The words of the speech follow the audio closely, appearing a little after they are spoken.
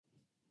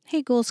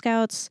Hey, Ghoul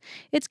Scouts.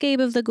 It's Gabe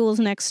of the Ghouls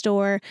Next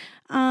Door.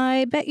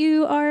 I bet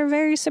you are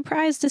very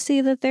surprised to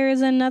see that there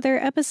is another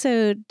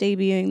episode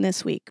debuting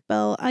this week.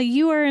 Well,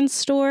 you are in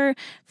store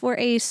for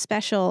a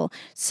special.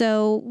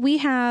 So we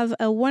have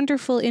a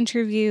wonderful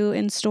interview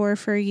in store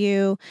for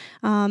you.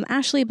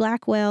 Ashley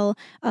Blackwell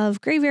of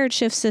Graveyard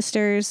Shift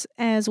Sisters,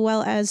 as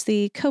well as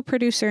the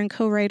co-producer and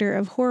co-writer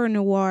of Horror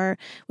Noir,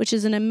 which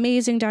is an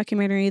amazing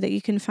documentary that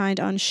you can find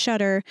on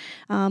Shudder,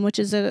 which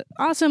is an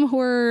awesome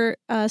horror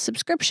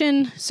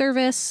subscription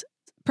service,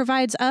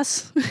 provides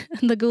us,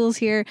 the ghouls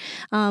here,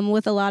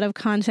 with a lot of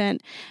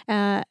content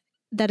that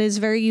is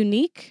very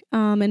unique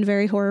and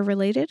very horror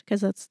related,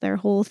 because that's their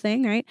whole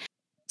thing, right?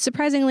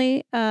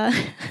 Surprisingly,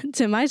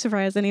 to my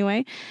surprise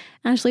anyway,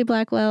 Ashley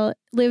Blackwell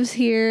lives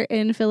here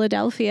in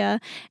Philadelphia,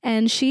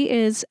 and she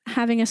is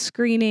having a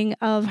screening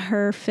of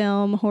her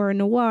film Horror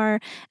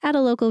Noir at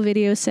a local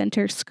video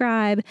center,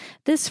 Scribe,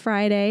 this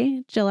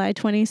Friday, July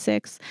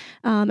 26th,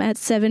 at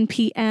 7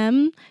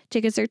 p.m.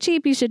 Tickets are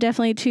cheap. You should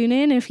definitely tune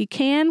in if you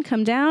can.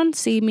 Come down,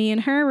 see me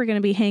and her. We're going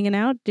to be hanging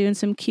out, doing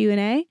some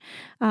Q&A.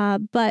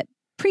 But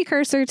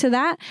precursor to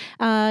that,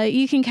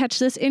 you can catch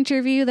this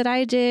interview that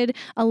I did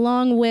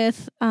along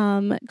with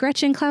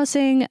Gretchen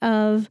Klausing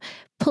of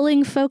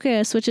Pulling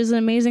Focus, which is an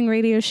amazing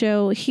radio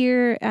show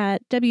here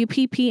at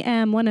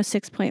WPPM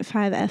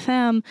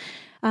 106.5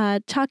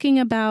 FM, talking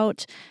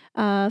about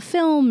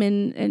film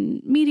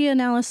and media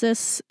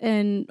analysis,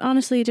 and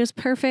honestly just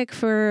perfect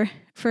for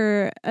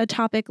a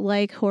topic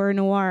like horror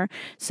noir.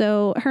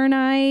 So her and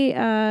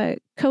I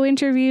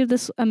co-interviewed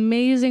this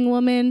amazing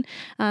woman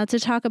to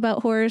talk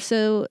about horror.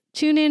 So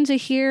tune in to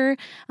hear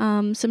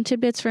some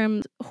tidbits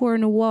from Horror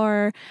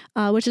Noir,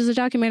 which is a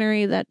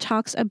documentary that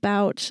talks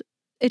about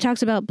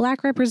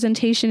Black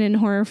representation in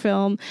horror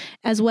film,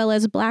 as well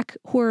as Black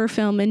horror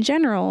film in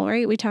general,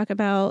 right? We talk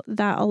about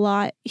that a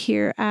lot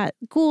here at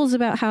Ghouls,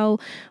 about how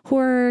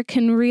horror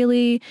can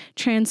really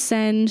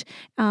transcend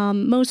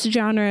most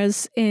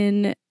genres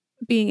in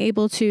being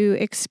able to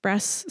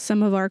express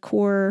some of our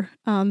core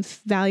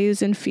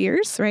values and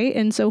fears, right?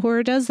 And so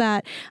horror does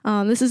that.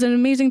 This is an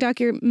amazing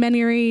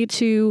documentary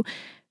to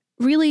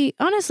really,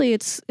 honestly,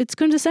 it's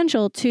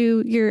quintessential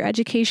to your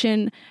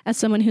education as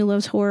someone who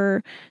loves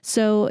horror.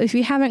 So if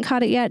you haven't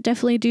caught it yet,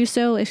 definitely do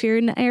so. If you're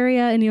in the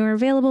area and you're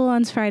available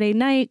on Friday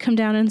night, come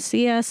down and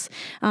see us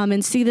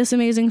and see this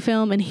amazing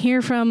film and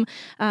hear from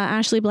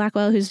Ashley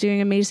Blackwell, who's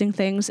doing amazing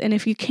things. And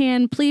if you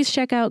can, please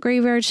check out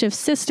Graveyard Shift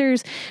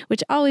Sisters,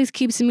 which always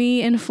keeps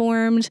me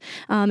informed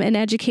and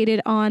educated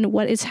on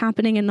what is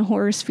happening in the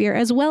horror sphere,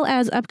 as well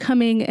as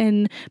upcoming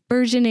and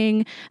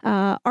burgeoning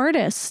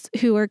artists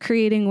who are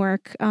creating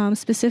work,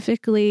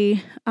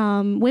 specifically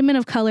women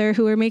of color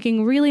who are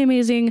making really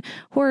amazing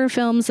horror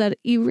films that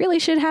you really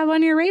should have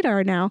on your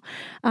radar now.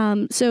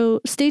 So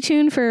stay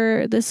tuned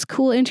for this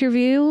cool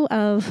interview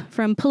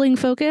from Pulling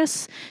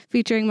Focus,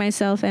 featuring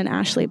myself and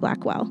Ashley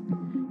Blackwell.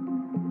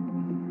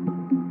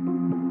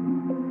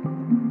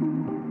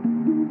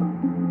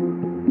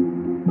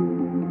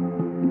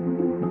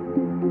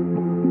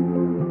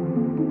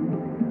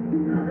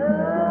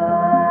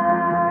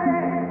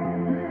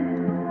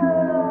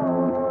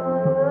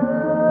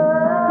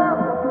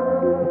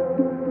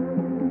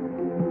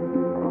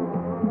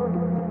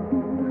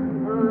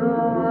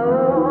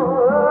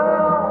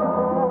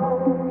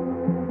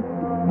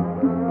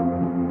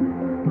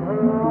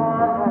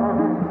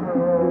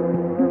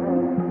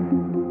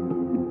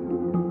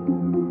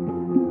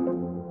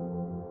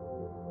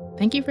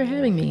 Thank you for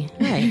having me.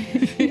 Hi.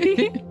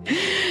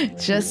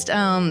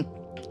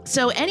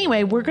 So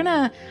anyway,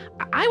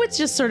 I would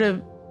just sort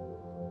of,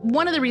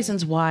 one of the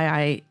reasons why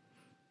I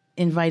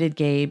invited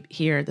Gabe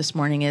here this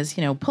morning is,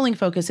 Pulling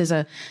Focus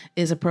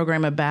is a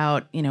program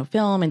about,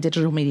 film and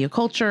digital media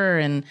culture.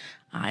 And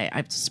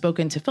I've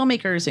spoken to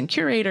filmmakers and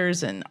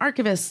curators and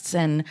archivists,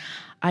 and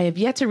I have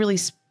yet to really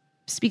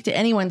speak to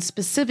anyone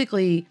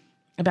specifically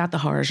about the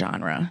horror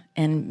genre.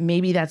 And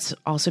maybe that's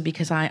also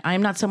because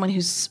I'm not someone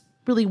who's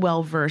really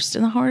well versed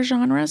in the horror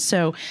genre.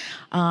 So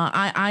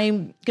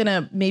I'm going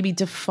to maybe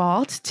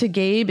default to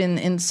Gabe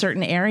in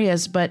certain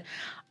areas, but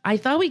I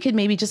thought we could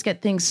maybe just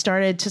get things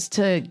started just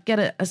to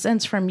get a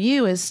sense from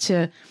you as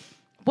to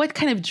what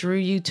kind of drew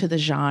you to the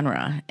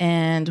genre,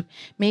 and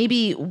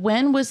maybe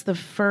when was the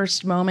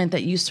first moment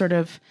that you sort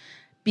of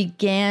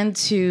began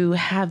to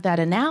have that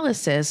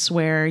analysis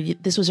where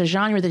this was a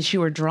genre that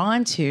you were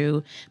drawn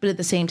to, but at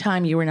the same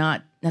time you were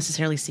not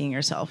necessarily seeing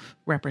yourself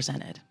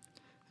represented.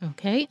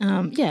 Okay.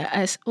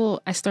 I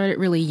started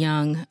really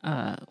young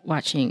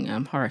watching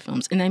horror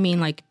films. And I mean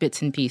like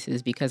bits and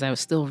pieces, because I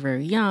was still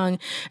very young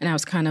and I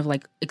was kind of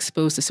like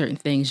exposed to certain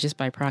things just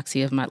by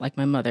proxy of my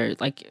mother,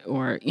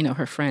 or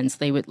her friends.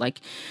 They would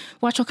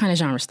watch all kind of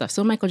genre stuff.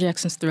 So Michael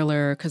Jackson's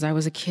Thriller, because I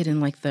was a kid in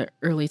the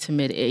early to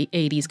mid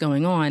 80s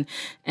going on.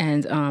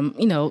 And,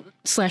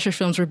 slasher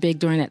films were big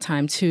during that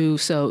time too.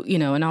 So,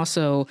 and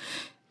also,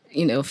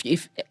 if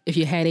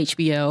you had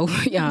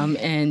HBO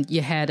and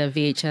you had a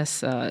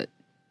VHS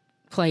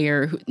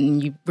player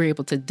and you were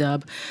able to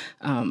dub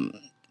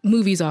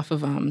movies off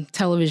of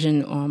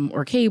television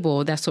or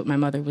cable. That's what my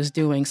mother was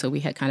doing. So we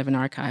had kind of an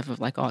archive of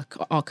like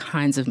all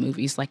kinds of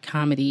movies, like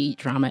comedy,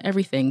 drama,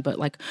 everything. But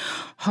like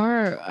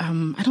horror,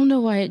 I don't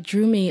know why it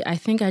drew me. I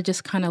think I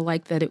just kind of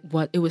liked that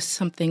it was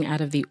something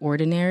out of the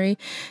ordinary.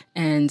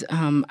 And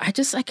I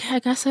guess I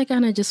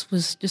kind of just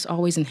was just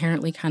always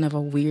inherently kind of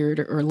a weird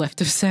or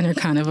left of center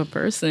kind of a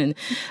person.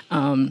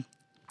 And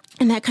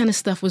that kind of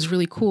stuff was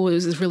really cool. It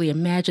was really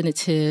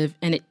imaginative,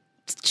 and it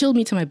chilled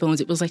me to my bones.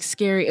 It was like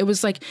scary. It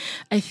was like,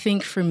 I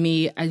think for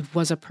me, I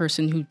was a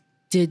person who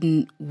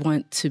didn't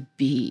want to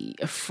be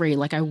afraid.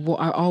 Like I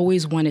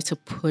always wanted to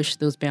push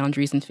those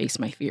boundaries and face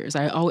my fears.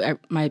 One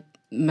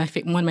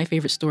of my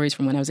favorite stories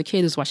from when I was a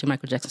kid was watching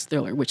Michael Jackson's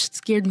Thriller, which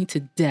scared me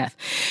to death.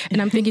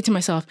 And I'm thinking to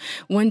myself,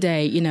 one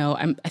day,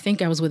 I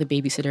think I was with a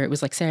babysitter. It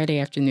was like Saturday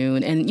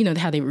afternoon, and you know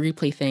how they would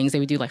replay things. They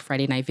would do like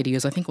Friday night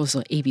videos. I think it was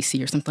like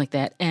ABC or something like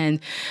that.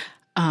 And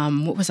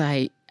what was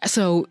I?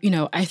 So,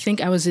 I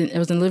think I was in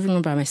the living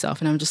room by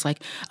myself, and I'm just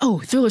like, oh,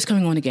 Thriller's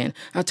coming on again.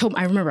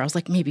 I remember I was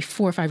like maybe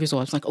 4 or 5 years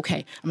old. I was like,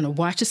 okay, I'm going to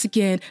watch this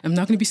again. I'm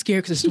not going to be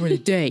scared because it's during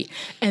the day.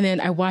 And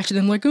then I watched it,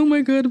 and I'm like, oh my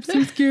God, I'm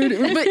so scared.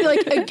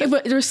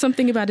 But there was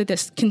something about it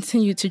that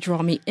continued to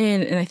draw me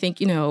in. And I think,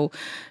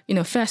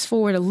 fast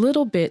forward a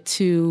little bit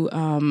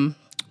to,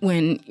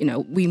 when,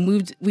 we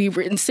moved,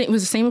 it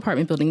was the same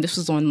apartment building. This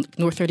was on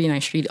North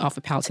 39th Street off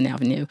of Powhatan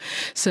Avenue.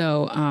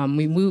 So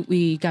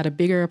we got a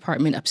bigger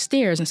apartment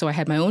upstairs. And so I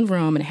had my own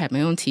room and I had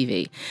my own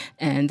TV.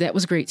 And that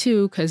was great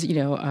too, because,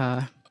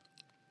 I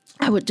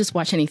would just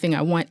watch anything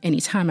I want,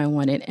 anytime I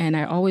wanted. And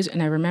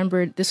I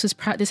remembered this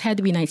had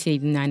to be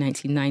 1989,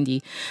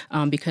 1990,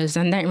 because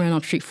on Nightmare on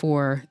Elm Street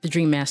 4, The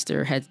Dream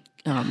Master had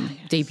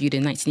debuted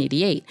in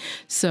 1988.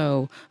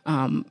 So,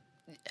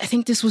 I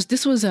think this was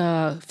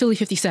Philly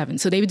 57.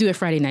 So they would do a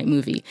Friday night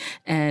movie,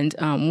 and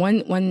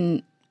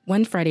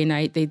one Friday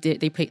night they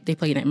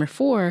played Nightmare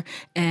 4,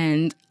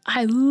 and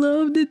I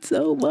loved it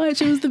so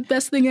much. It was the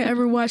best thing I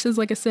ever watched as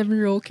like a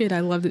 7-year-old kid. I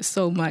loved it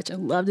so much. I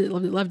loved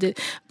it.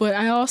 But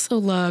I also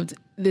loved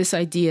this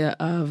idea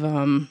of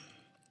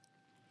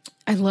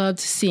I loved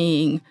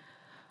seeing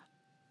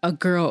a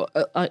girl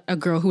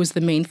who was the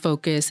main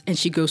focus, and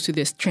she goes through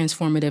this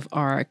transformative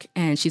arc,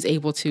 and she's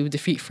able to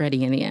defeat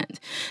Freddy in the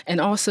end.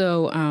 And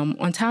also,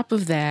 on top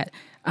of that,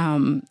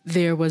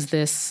 there was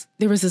this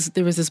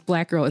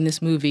black girl in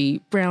this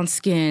movie, brown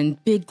skin,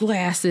 big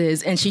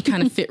glasses, and she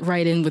kind of fit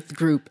right in with the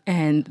group,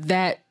 and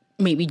that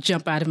made me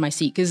jump out of my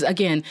seat. Because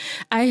again,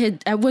 I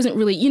wasn't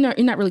really, you're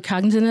not really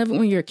cognizant of it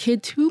when you're a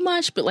kid too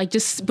much, but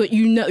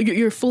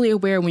you're fully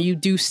aware when you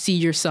do see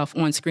yourself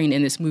on screen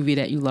in this movie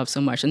that you love so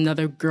much.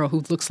 Another girl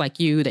who looks like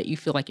you, that you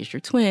feel like is your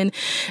twin.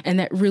 And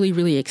that really,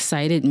 really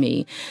excited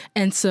me.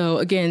 And so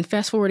again,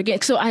 fast forward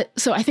again. So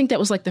I think that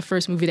was like the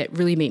first movie that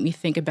really made me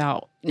think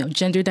about,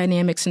 gender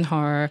dynamics in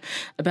horror,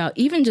 about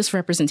even just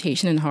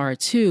representation in horror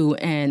too.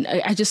 And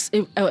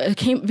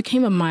it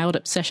became a mild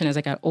obsession as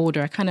I got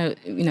older. I kind of,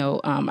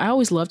 I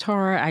always loved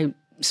horror. I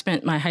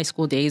spent my high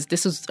school days.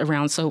 This was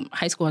around, so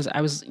high school, I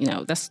was,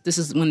 this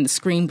is when the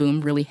Scream boom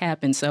really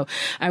happened. So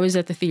I was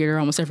at the theater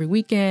almost every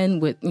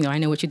weekend with, I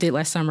Know What You Did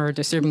Last Summer,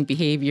 Disturbing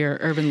Behavior,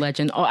 Urban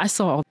Legend. I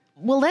saw.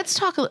 Well, let's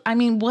talk. I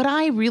mean, what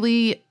I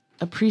really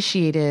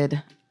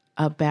appreciated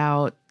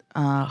about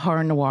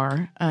Horror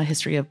Noir,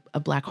 History of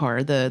Black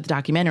Horror, the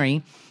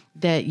documentary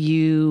that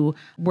you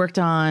worked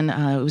on,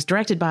 it was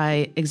directed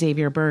by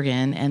Xavier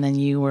Bergen, and then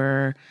you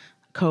were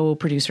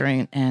co-producer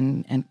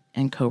and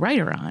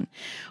co-writer on,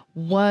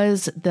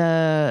 was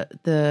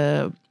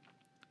the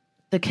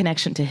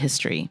connection to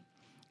history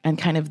and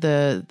kind of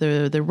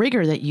the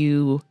rigor that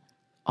you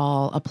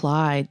all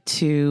applied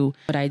to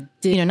what I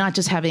did. Not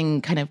just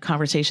having kind of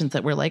conversations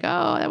that were like,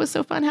 oh, that was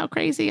so fun. How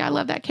crazy. I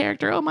love that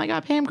character. Oh my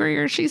God, Pam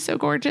Grier. She's so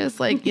gorgeous.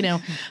 Like,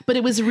 but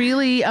it was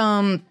really,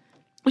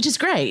 which is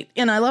great.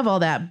 And I love all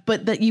that.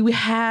 But that you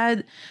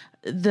had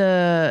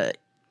the,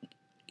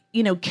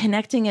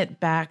 connecting it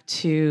back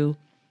to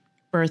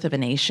Birth of a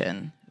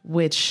Nation,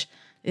 which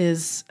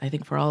is, I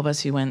think, for all of us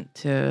who went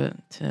to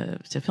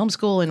film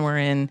school and were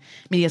in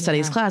media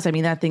studies class, I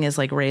mean, that thing is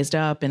like raised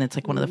up, and it's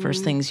like one of the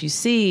first things you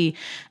see.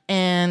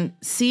 And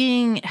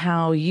seeing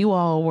how you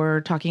all were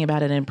talking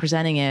about it and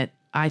presenting it,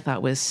 I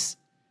thought was,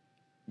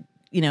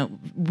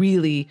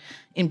 really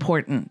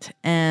important.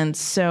 And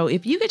so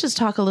if you could just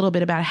talk a little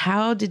bit about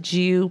how did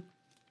you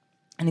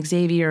and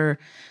Xavier,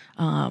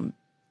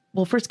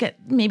 first get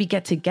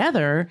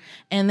together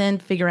and then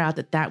figure out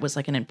that was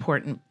like an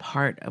important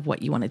part of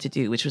what you wanted to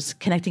do, which was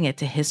connecting it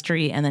to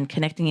history and then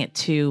connecting it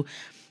to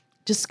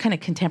just kind of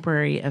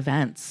contemporary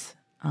events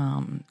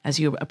as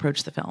you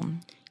approach the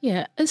film.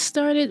 Yeah, it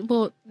started,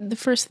 the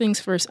first things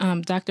first,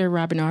 Dr.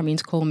 Robin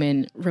Armeens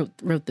Coleman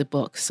wrote the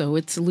book. So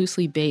it's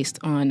loosely based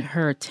on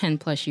her 10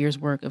 plus years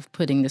work of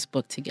putting this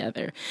book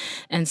together.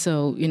 And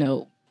so,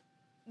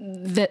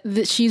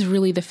 that she's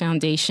really the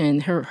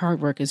foundation. Her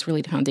hard work is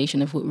really the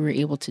foundation of what we were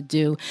able to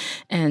do.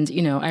 And,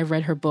 I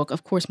read her book,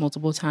 of course,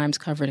 multiple times,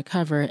 cover to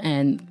cover.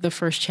 And the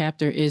first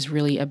chapter is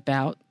really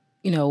about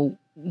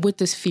what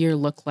does fear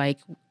look like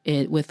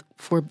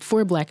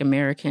for Black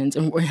Americans,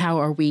 and how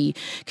are we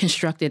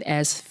constructed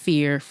as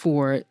fear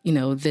for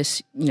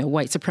this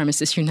white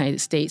supremacist United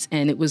States?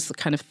 And it was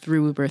kind of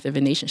through Birth of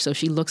a Nation. So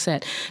she looks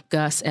at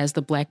Gus as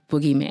the Black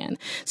boogeyman.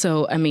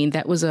 So I mean,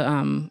 that was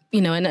and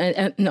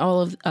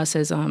all of us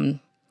as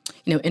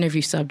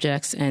interview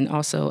subjects, and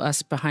also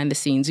us behind the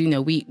scenes,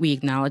 we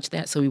acknowledge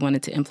that. So we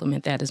wanted to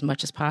implement that as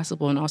much as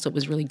possible. And also it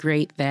was really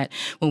great that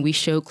when we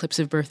showed clips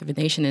of Birth of a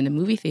Nation in the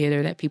movie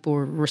theater, that people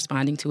were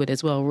responding to it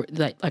as well.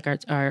 Like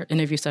our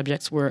interview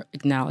subjects were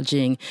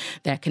acknowledging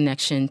that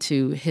connection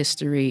to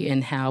history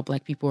and how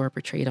Black people are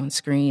portrayed on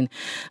screen.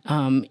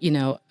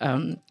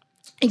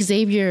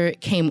 Xavier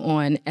came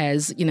on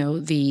as,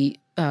 the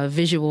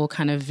visual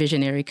kind of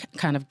visionary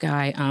kind of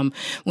guy.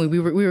 When we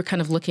were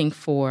kind of looking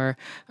for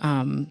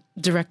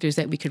directors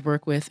that we could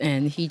work with,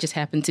 and he just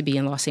happened to be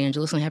in Los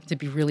Angeles and happened to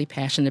be really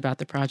passionate about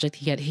the project.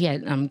 He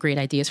had great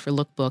ideas for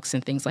lookbooks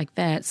and things like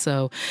that.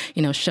 So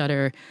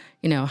Shudder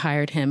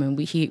hired him, and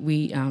we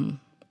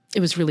it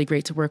was really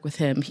great to work with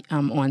him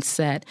on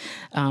set.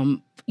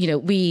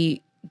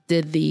 We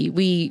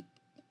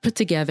put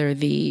together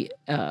the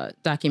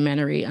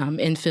documentary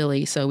in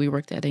Philly. So we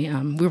worked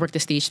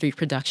at Stage 3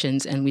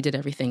 Productions, and we did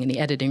everything in the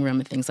editing room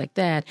and things like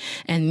that.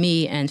 And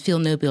me and Phil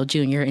Nobile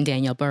Jr. and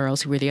Danielle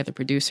Burrows, who were the other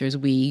producers,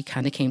 we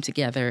kind of came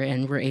together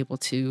and were able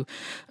to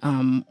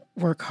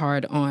work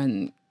hard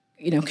on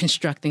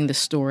constructing the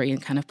story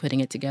and kind of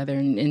putting it together.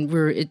 And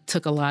it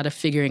took a lot of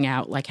figuring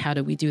out, like, how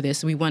do we do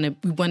this? We want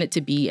it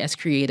to be as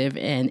creative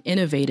and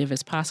innovative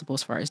as possible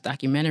as far as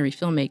documentary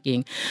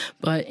filmmaking.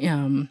 But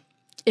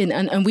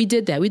and we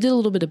did that. We did a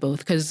little bit of both,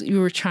 because we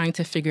were trying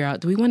to figure out,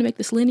 do we want to make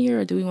this linear,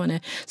 or do we want to?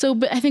 So,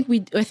 but I think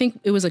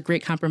it was a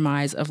great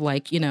compromise of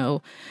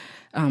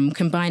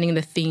combining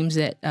the themes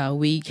that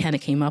we kind of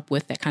came up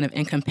with that kind of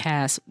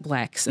encompass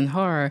Blacks and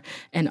horror,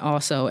 and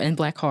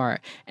Black horror,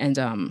 and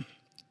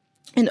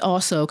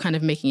also kind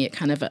of making it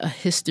kind of a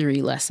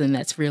history lesson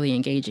that's really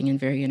engaging and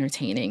very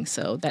entertaining.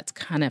 So that's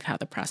kind of how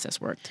the process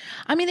worked.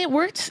 I mean, it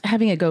worked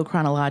having it go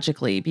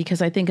chronologically,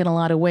 because I think in a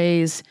lot of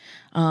ways,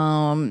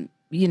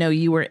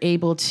 you were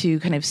able to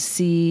kind of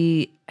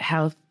see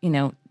how,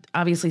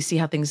 obviously see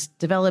how things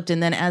developed.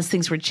 And then as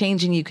things were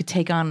changing, you could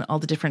take on all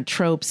the different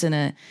tropes in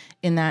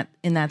that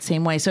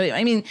same way. So,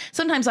 I mean,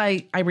 sometimes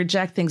I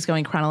reject things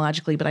going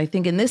chronologically, but I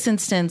think in this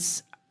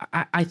instance,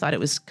 I thought it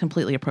was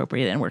completely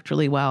appropriate and worked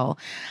really well.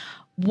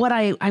 What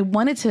I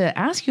wanted to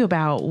ask you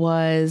about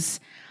was,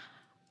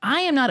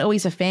 I am not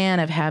always a fan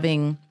of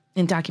having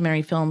in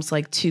documentary films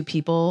like two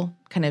people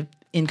kind of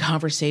in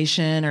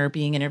conversation or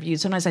being interviewed.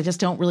 Sometimes I just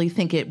don't really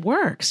think it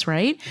works,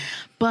 right?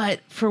 But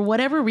for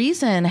whatever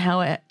reason,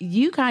 how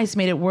you guys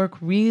made it work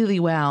really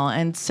well.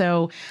 And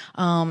so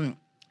I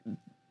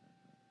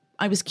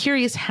was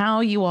curious how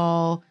you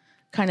all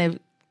kind of,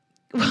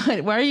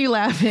 why are you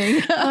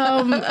laughing?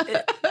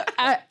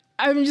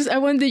 I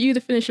wanted you to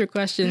finish your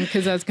question,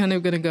 because I was kind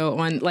of going to go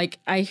on. Like,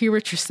 I hear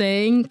what you're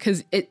saying,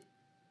 because it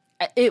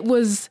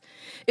was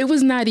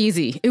not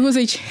easy. It was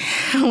a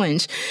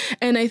challenge.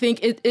 And I think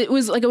it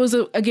was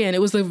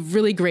a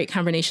really great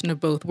combination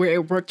of both, where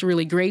it worked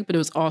really great, but it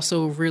was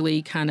also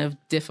really kind of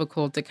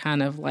difficult to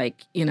kind of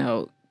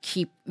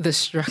keep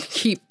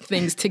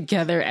things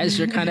together as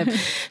you're kind of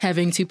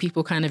having two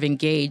people kind of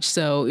engage.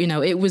 So,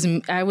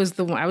 I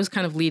was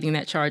kind of leading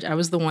that charge. I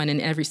was the one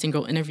in every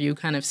single interview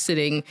kind of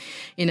sitting,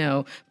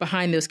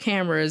 behind those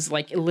cameras,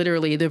 like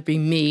literally there'd be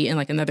me and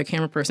like another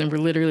camera person. We're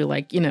literally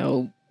like,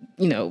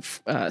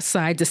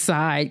 side to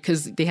side,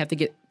 because they have to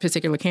get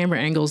particular camera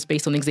angles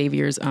based on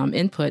Xavier's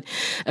input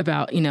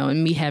about,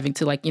 and me having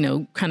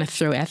to kind of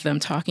throw at them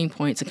talking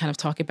points and kind of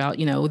talk about,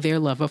 their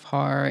love of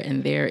horror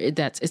and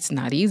it's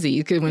not easy,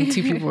 because when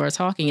two people are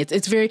talking,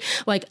 it's very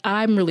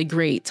I'm really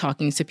great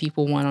talking to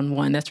people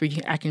one-on-one. That's where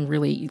I can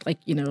really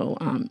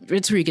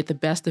it's where you get the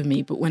best of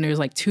me. But when there's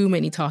too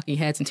many talking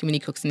heads and too many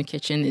cooks in the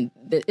kitchen,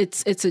 and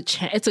it's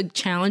a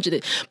challenge.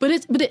 But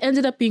it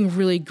ended up being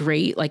really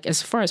great.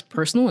 As far as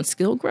personal and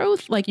skill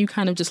growth, you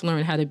kind of just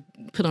learn how to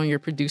put on your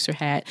producer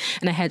hat.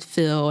 And I had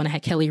Phil and I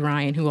had Kelly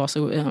Ryan, who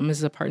also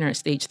is a partner at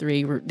Stage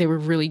 3. They were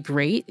really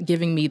great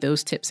giving me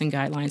those tips and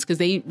guidelines,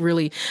 because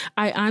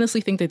I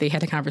honestly think that they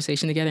had a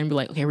conversation together and be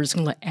like, okay, we're just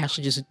going to let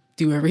Ashley just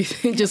do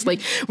everything. Just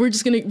we're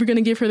going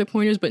to give her the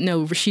pointers, but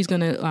no, she's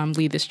going to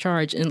lead this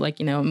charge. And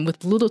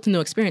with little to no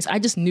experience, I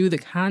just knew the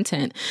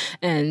content.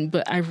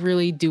 But I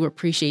really do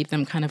appreciate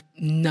them kind of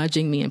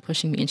nudging me and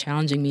pushing me and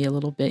challenging me a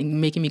little bit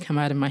and making me come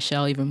out of my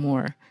shell even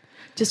more.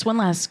 Just one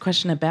last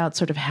question about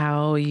sort of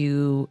how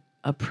you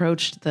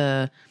approached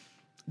the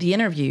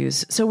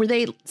interviews. So were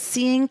they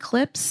seeing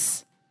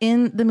clips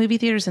in the movie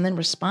theaters and then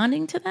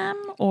responding to them,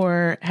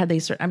 or had they?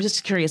 I'm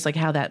just curious,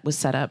 how that was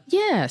set up.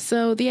 Yeah.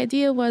 So the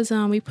idea was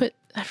I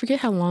forget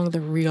how long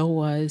the reel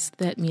was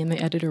that me and the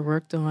editor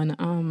worked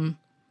on.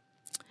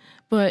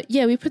 But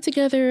yeah, we put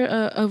together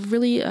a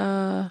really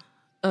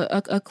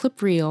a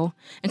clip reel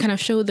and kind of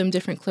showed them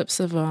different clips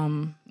of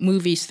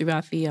movies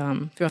throughout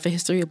the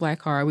history of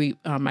Black horror.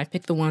 I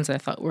picked the ones that I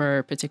thought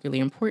were particularly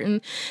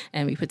important,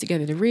 and we put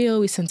together the reel.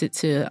 We sent it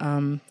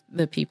to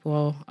the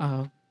people.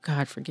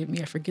 God, forgive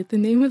me, I forget the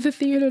name of the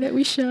theater that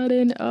we shot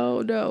in.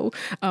 Oh no,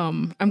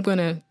 I'm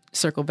gonna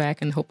circle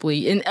back and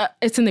hopefully, and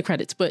it's in the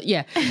credits, but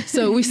yeah.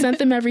 So we sent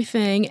them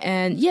everything,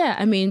 and yeah,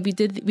 I mean, we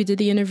did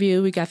the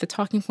interview, we got the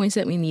talking points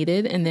that we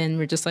needed, and then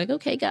we're just like,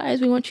 okay,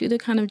 guys, we want you to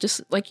kind of just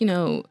like,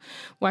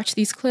 watch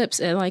these clips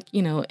and like,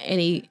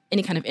 any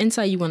kind of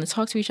insight you want to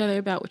talk to each other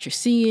about what you're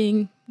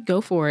seeing,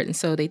 go for it. And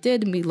so they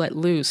did, and we let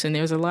loose, and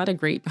there was a lot of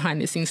great behind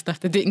the scenes stuff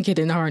that didn't get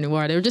in horror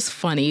noir. They were just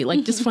funny,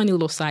 like just funny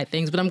little side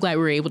things, but I'm glad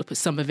we were able to put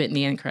some of it in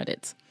the end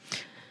credits.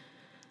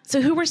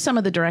 So who were some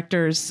of the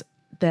directors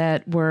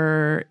that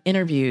were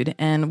interviewed,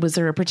 and was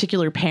there a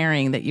particular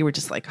pairing that you were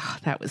just like, oh,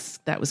 that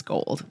was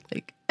gold?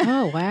 Like,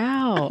 oh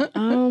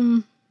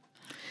wow.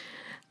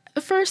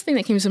 The first thing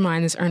that came to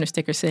mind is Ernest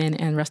Dickerson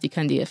and Rusty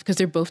Cundieff, because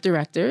they're both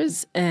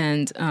directors,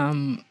 and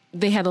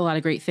they had a lot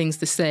of great things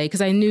to say.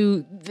 Because I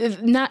knew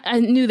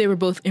they were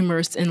both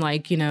immersed in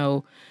like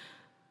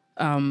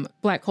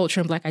Black culture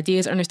and Black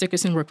ideas. Ernest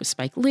Dickerson worked with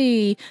Spike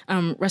Lee,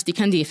 Rusty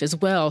Cundieff as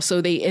well. So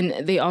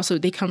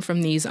they come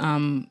from these.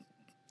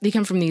 They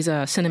come from these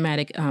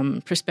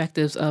cinematic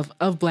perspectives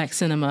of Black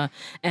cinema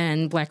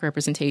and Black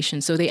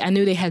representation. So I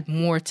knew they had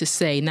more to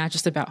say, not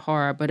just about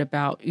horror, but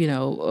about,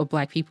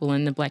 Black people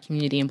and the Black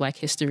community and Black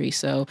history.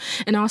 So,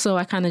 and also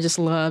I kind of just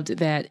loved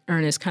that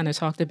Ernest kind of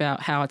talked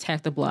about how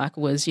Attack the Block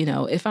was,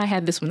 if I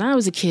had this when I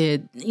was a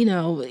kid,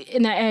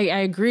 and I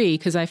agree,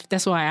 because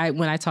that's why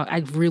when I talk, I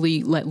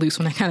really let loose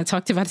when I kind of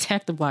talked about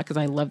Attack the Block, because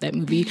I love that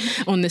movie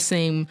on the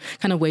same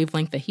kind of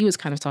wavelength that he was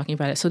kind of talking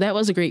about it. So that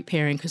was a great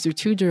pairing, because they're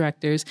two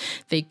directors.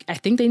 I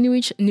think they knew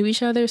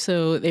each other,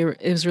 so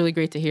it was really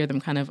great to hear them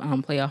kind of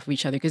play off of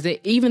each other, because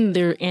even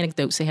their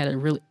anecdotes, they had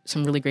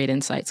some really great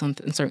insights on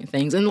certain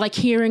things, and like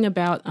hearing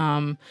about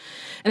and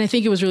I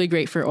think it was really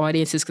great for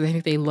audiences, because I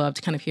think they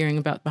loved kind of hearing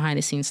about behind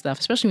the scenes stuff,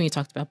 especially when you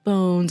talked about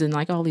Bones and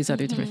like all these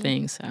other different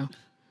things. So.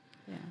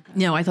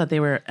 No, I thought they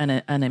were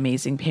an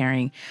amazing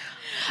pairing.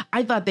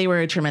 I thought they were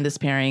a tremendous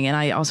pairing, and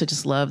I also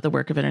just love the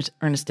work of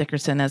Ernest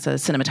Dickerson as a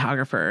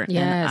cinematographer.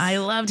 Yes. And I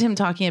loved him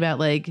talking about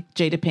like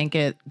Jada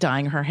Pinkett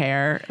dyeing her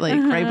hair like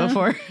right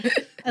before.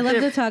 I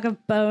love the talk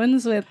of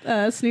Bones with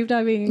Snoop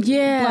Dogg being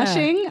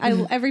blushing.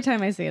 Every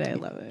time I see it, I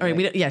love it. All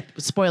right,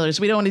 spoilers.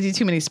 We don't want to do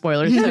too many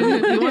spoilers,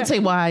 so we won't say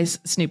why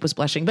Snoop was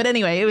blushing. But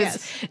anyway,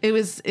 it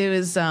was.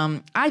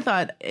 I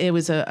thought it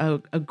was a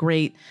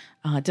great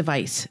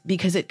device,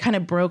 because it kind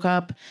of broke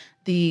up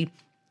the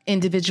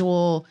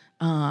individual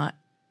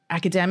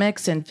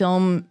academics and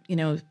film,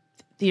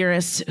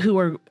 theorists who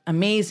were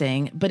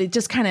amazing, but it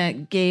just kind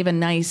of gave a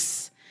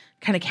nice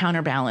kind of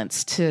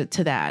counterbalance to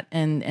that,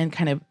 and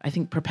kind of, I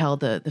think,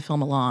 propelled the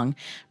film along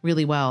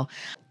really well.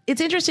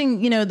 It's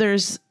interesting,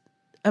 there's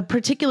a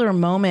particular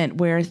moment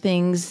where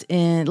things,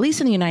 at least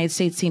in the United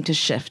States, seem to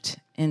shift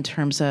in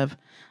terms of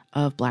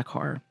Black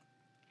horror.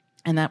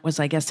 And that was,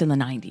 I guess, in the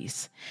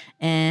 90s.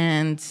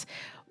 And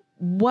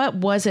what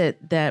was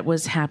it that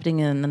was happening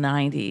in the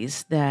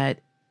 90s that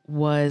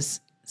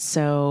was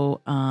so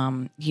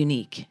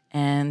unique,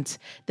 and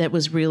that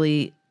was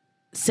really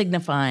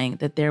signifying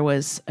that there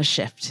was a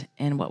shift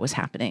in what was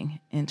happening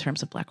in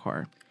terms of Black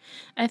horror?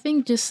 I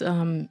think just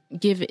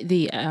give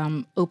the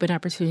open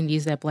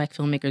opportunities that Black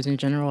filmmakers in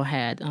general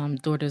had.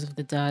 Daughters of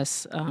the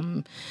Dust,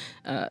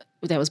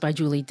 that was by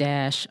Julie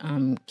Dash.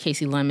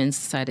 Casey Lemons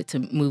decided to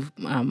move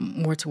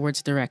more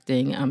towards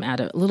directing,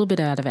 a little bit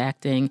out of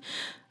acting.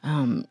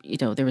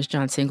 There was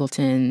John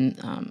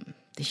Singleton,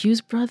 the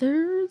Hughes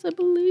brothers, I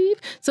believe.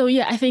 So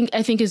yeah, I think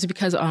it's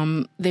because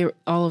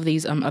all of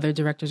these other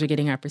directors are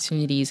getting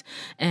opportunities,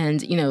 and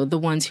the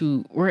ones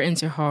who were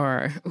into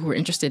horror, who were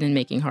interested in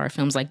making horror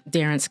films, like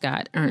Darren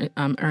Scott,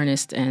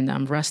 Ernest,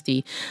 and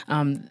Rusty,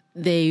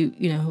 they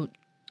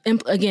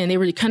again, they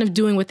were kind of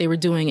doing what they were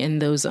doing in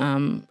those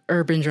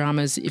urban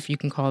dramas, if you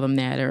can call them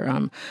that,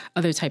 or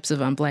other types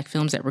of Black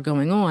films that were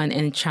going on,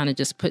 and trying to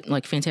just put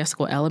like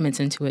fantastical elements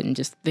into it, and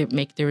just they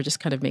were just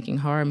kind of making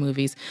horror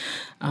movies.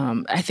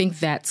 I think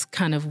that's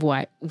kind of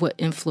what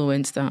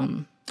influenced.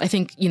 I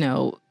think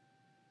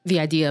the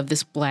idea of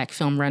this Black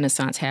film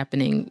renaissance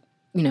happening,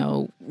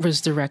 was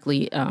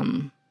directly.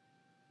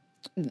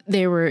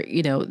 There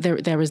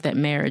was that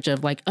marriage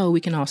of like, oh, we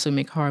can also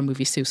make horror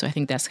movies too. So I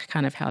think that's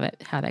kind of how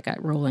that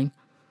got rolling.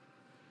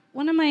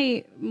 One of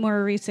my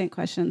more recent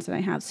questions that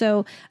I have.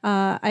 So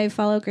I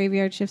follow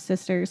Graveyard Shift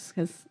Sisters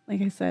because,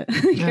 like I said,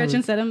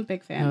 Gretchen said, I'm a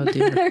big fan. Oh,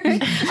 dear.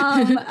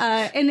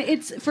 And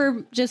it's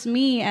for just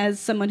me as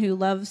someone who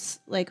loves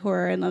like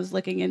horror and loves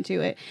looking into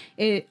it.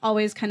 It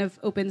always kind of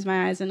opens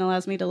my eyes and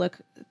allows me to look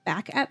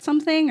back at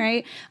something,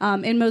 right?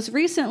 And most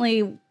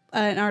recently,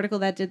 an article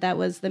that did that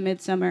was the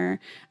Midsummer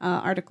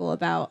article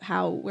about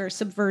how we're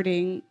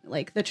subverting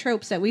like the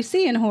tropes that we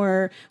see in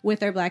horror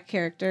with our Black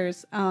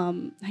characters.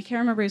 I can't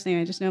remember his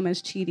name. I just know him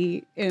as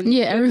Chidi.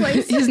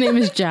 His name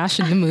is Josh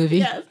in the movie.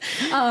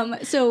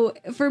 Yes. So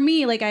for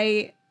me, like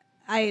I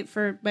I,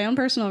 for my own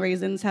personal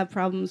reasons, have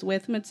problems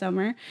with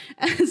Midsommar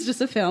as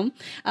just a film.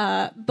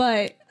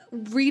 But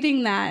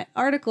reading that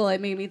article, it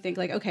made me think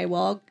like, okay,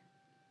 well,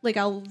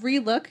 I'll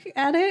relook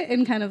at it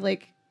and kind of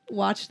like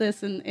watch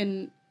this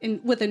in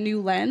with a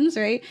new lens,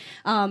 right?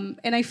 And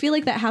I feel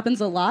like that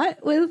happens a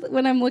lot with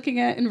when I'm looking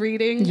at and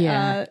reading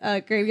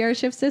Graveyard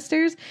Shift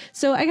Sisters.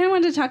 So I kind of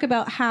wanted to talk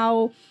about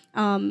how,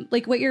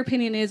 like, what your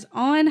opinion is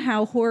on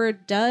how horror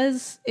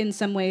does, in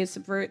some ways,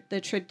 subvert the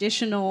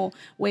traditional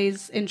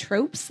ways and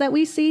tropes that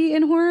we see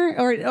in horror,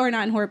 or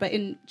not in horror, but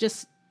in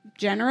just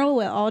general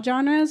with all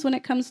genres when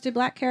it comes to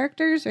Black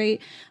characters,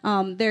 right?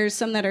 There's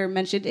some that are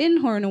mentioned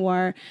in horror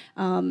noir,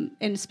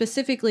 and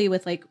specifically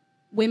with like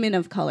women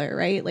of color,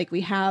 right? Like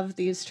we have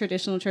these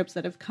traditional tropes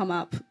that have come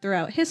up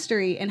throughout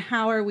history, and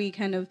how are we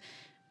kind of,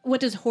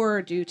 what does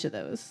horror do to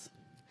those?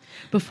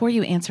 Before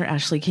you answer,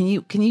 Ashley, can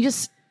you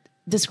just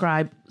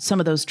describe some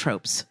of those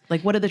tropes?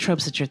 Like, what are the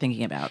tropes that you're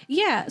thinking about?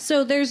 Yeah,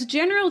 so there's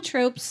general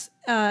tropes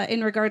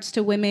in regards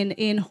to women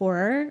in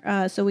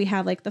horror. So we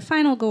have like the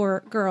final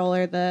girl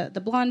or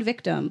the blonde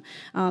victim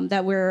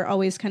that we're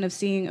always kind of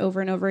seeing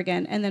over and over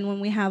again. And then when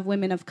we have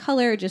women of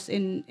color, just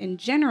in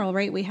general,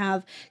 right, we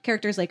have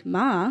characters like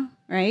Ma,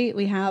 right?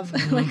 We have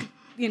like,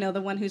 you know,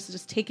 the one who's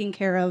just taking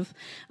care of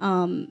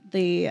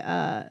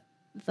the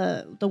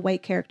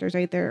white characters,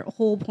 right? Their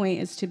whole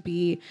point is to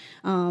be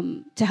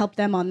to help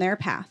them on their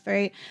path,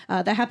 right?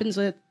 That happens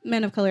with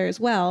men of color as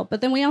well.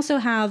 But then we also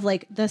have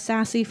like the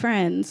sassy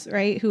friends,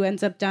 right, who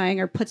ends up dying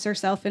or puts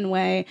herself in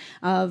way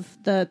of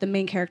the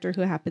main character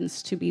who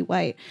happens to be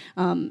white.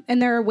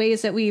 And there are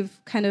ways that we've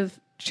kind of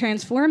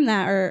transformed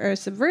that or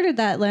subverted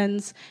that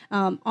lens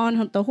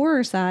on the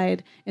horror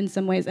side in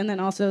some ways, and then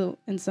also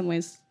in some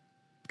ways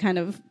kind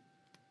of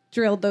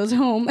drilled those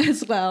home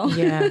as well.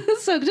 Yeah.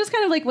 So just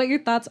kind of like what your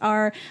thoughts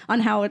are on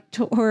how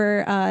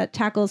horror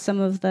tackles some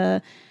of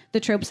the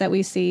tropes that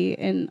we see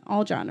in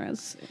all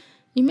genres.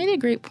 You made a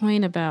great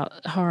point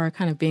about horror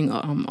kind of being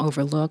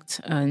overlooked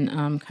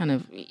and kind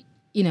of,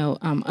 you know,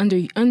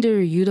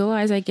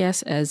 underutilized, I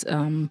guess, as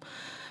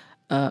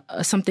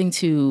something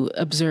to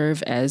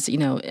observe as, you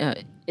know,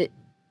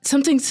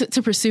 something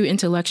to pursue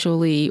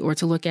intellectually or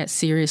to look at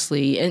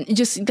seriously, and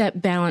just that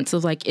balance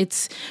of like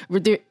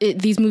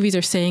these movies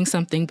are saying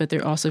something, but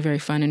they're also very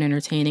fun and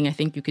entertaining. I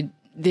think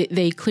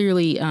they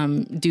clearly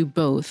do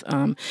both,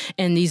 and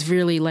these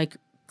really like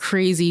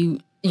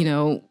crazy, you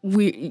know,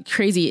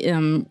 crazy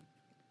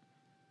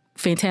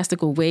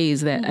fantastical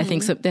ways that I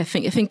think I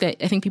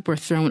think people are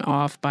thrown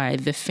off by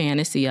the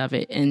fantasy of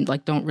it and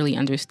like don't really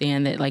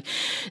understand that like,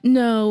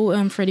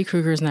 no, Freddy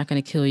Krueger is not going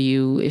to kill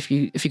you if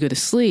you go to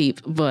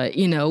sleep, but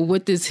you know,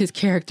 what does his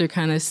character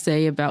kind of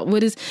say about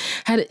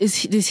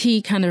is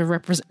he kind of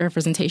a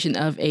representation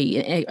of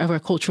a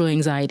cultural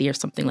anxiety or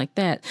something like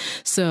that?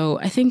 So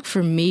I think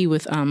for me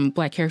with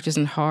Black characters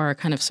in horror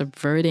kind of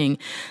subverting,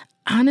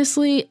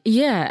 honestly,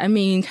 yeah, I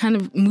mean, kind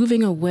of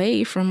moving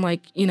away from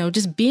like, you know,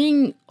 just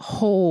being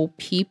whole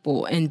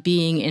people and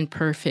being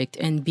imperfect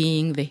and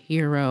being the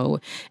hero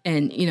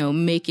and, you know,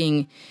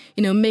 making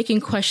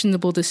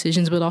questionable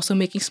decisions, but also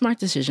making smart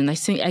decisions. I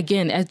think,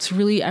 again, it's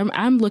really,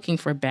 I'm looking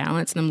for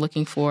balance, and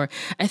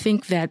I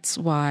think that's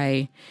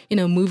why, you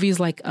know, movies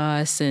like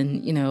Us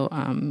and, you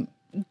know,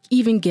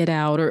 even Get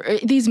Out or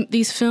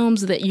these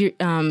films that you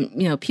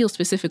know, Peele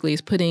specifically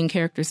is putting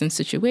characters in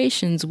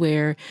situations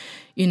where,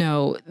 you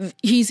know,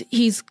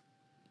 he's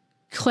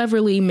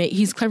cleverly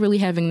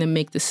having them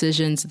make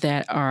decisions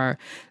that are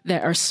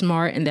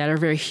smart and that are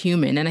very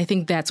human. And I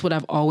think that's what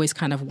I've always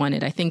kind of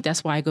wanted. I think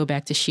that's why I go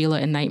back to Sheila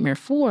in Nightmare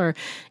 4.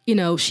 You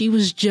know, she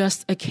was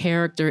just a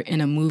character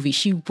in a movie.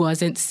 She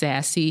wasn't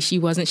sassy. She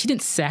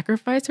didn't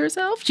sacrifice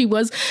herself. She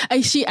does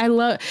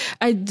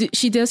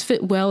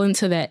fit well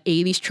into that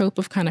 80s trope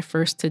of kind of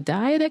first to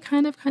die that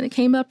kind of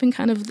came up and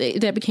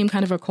that became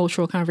kind of a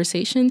cultural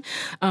conversation.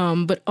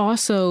 But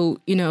also,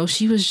 you know,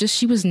 she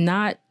was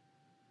not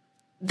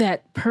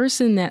that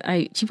person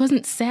she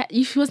wasn't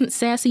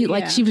sassy. Yeah.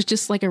 Like she was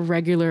just like a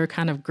regular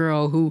kind of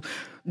girl who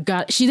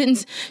she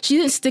didn't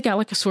stick out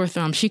like a sore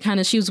thumb. She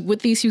was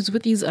with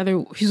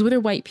her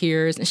white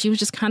peers, and she was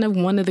just kind of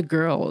one of the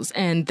girls.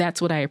 And that's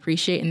what I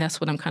appreciate. And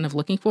that's what I'm kind of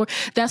looking for.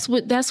 That's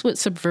what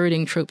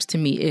subverting tropes to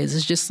me is.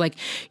 It's just like,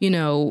 you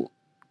know,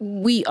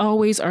 we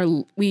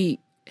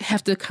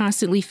have to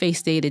constantly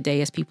face day to day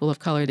as people of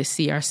color to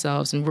see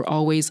ourselves, and we're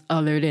always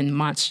othered and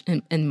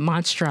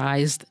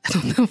monstrized. I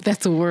don't know if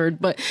that's a word,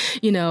 but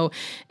you know,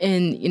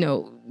 and you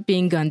know,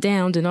 being gunned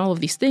down and all of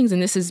these things.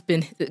 And this has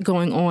been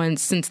going on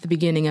since the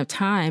beginning of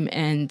time.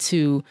 And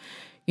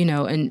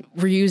and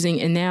we're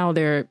using, and now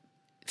there are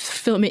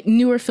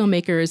newer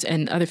filmmakers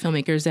and other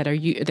filmmakers that are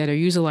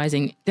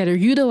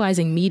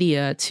utilizing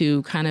media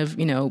to kind of,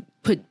 you know,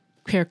 put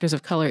characters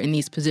of color in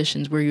these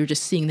positions where you're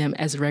just seeing them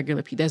as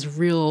regular people, as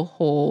real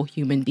whole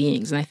human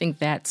beings. And I think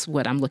that's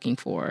what I'm looking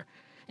for.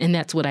 And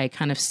that's what I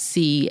kind of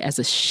see as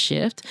a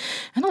shift.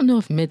 I don't know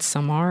if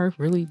Midsommar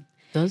really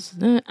does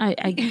that.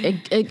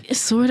 I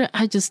sort of,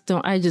 I just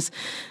don't,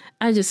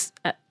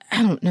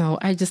 I don't know.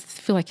 I just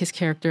feel like his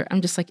character,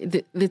 I'm just like,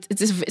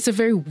 it's a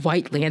very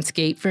white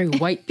landscape, very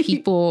white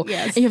people.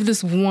 Yes. And you have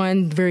this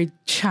one very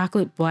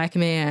chocolate black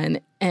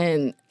man.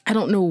 And I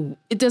don't know,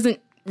 it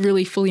doesn't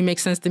really fully make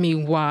sense to me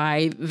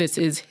why this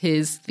is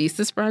his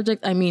thesis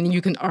project. I mean,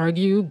 you can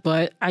argue,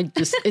 but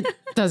it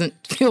doesn't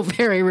feel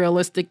very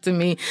realistic to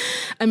me.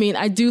 I mean,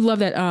 I do love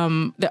that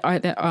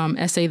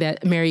essay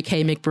that Mary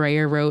Kay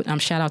McBrayer wrote.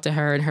 Shout out to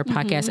her and her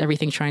podcast,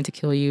 Everything Trying to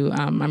Kill You.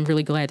 I'm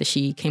really glad that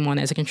she came on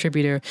as a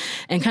contributor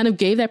and kind of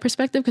gave that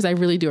perspective, because I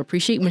really do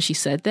appreciate when she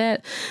said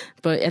that.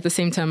 But at the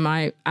same time,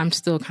 I'm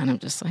still kind of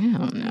just like, I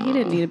don't know. He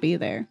didn't need to be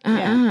there.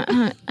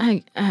 And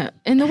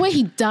the way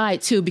he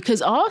died too,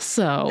 because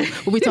also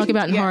what we talk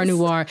about in horror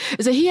noir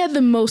is that he had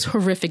the most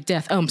horrific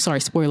death. Oh, I'm sorry,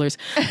 spoilers.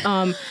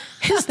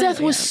 His death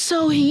was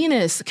so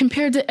heinous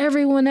compared to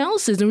everyone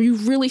else's, and you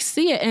really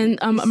see it. And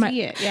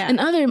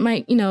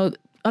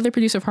other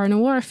producer of horror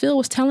noir, Phil,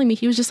 was telling me,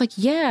 he was just like,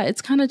 yeah,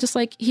 it's kind of just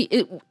like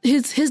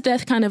his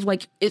death kind of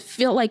like, it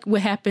felt like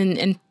what happened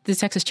in the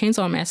Texas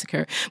Chainsaw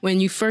Massacre, when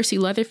you first see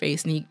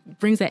Leatherface and he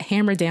brings that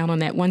hammer down on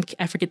that one,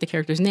 I forget the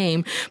character's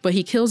name, but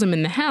he kills him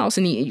in the house,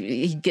 and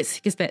he gets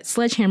that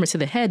sledgehammer to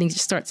the head, and he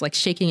just starts like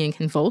shaking and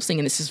convulsing,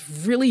 and this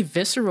is really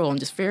visceral and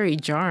just very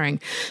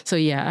jarring. So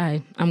yeah,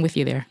 I'm with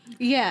you there.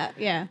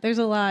 Yeah. There's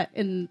a lot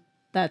in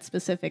that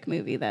specific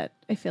movie that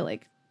I feel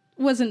like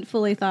wasn't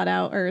fully thought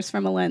out, or is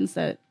from a lens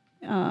that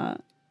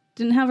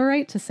didn't have a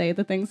right to say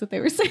the things that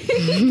they were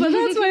saying. But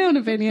that's my own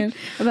opinion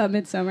about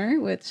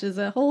Midsommar, which is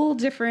a whole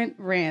different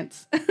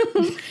rant.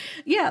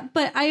 Yeah,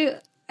 but I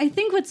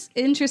think what's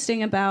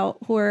interesting about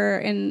horror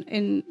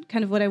and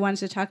kind of what I wanted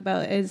to talk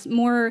about is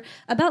more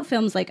about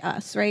films like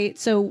Us, right?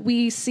 So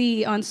we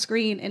see on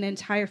screen an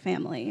entire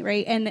family,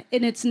 right? And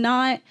it's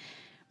not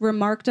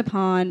remarked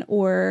upon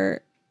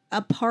or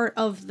a part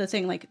of the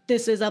thing, like,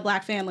 this is a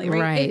black family,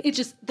 right? It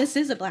just, this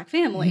is a black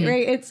family,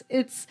 right?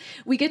 It's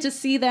we get to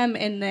see them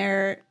in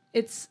their,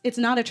 it's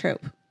not a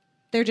trope.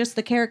 They're just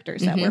the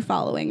characters that we're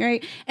following,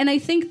 right? And I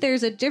think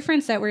there's a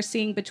difference that we're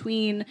seeing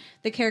between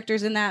the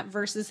characters in that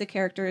versus the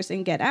characters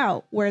in Get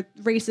Out, where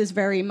race is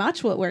very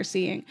much what we're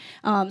seeing.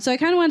 So I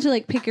kind of wanted to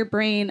like pick your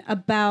brain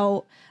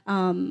about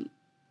kind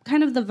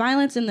of the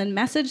violence and the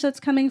message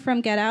that's coming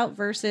from Get Out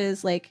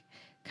versus like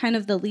kind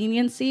of the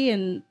leniency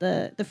and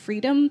the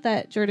freedom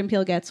that Jordan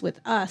Peele gets with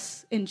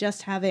Us in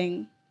just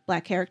having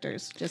black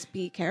characters just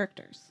be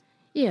characters.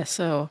 Yeah,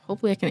 so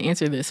hopefully I can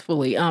answer this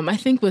fully. I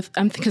think because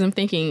I'm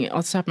thinking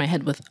off the top of my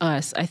head with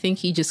Us, I think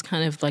he just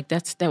kind of like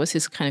that was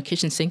his kind of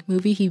kitchen sink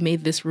movie. He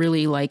made this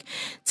really like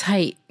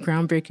tight,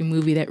 groundbreaking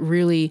movie that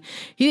really,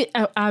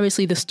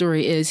 obviously the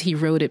story is he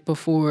wrote it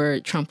before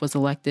Trump was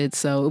elected,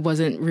 so it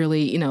wasn't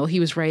really, he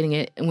was writing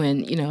it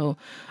when,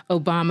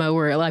 Obama,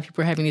 where a lot of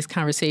people are having these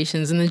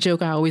conversations. And the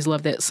joke I always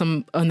love that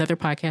another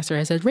podcaster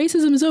has said,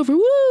 racism is over,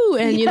 woo!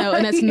 And,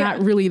 and that's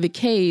not really the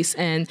case.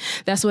 And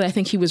that's what I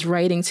think he was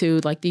writing to,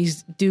 like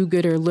these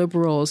do-gooder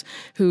liberals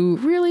who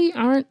really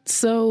aren't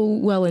so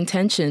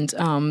well-intentioned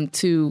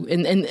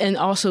and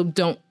also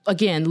don't,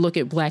 again, look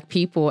at black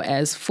people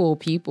as full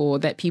people,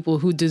 that people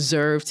who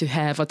deserve to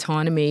have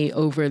autonomy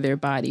over their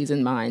bodies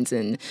and minds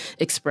and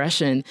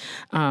expression.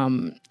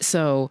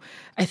 So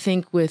I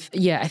think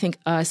I think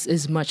Us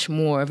is much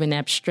more of an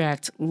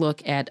abstract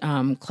look at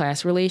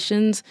class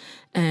relations.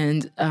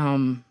 And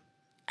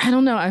I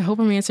don't know. I hope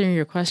I'm answering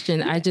your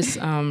question. I just...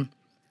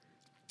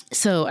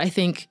 So I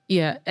think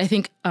Get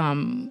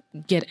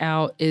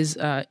Out is,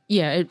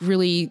 it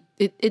really,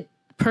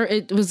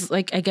 it was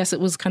like, I guess it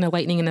was kind of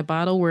lightning in a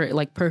bottle, where it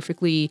like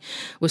perfectly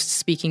was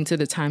speaking to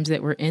the times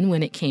that we're in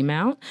when it came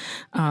out.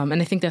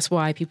 And I think that's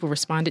why people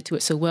responded to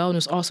it so well. And it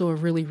was also a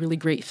really, really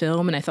great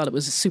film. And I thought it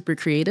was super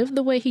creative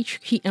the way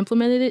he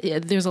implemented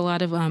it. There's a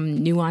lot of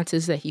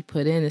nuances that he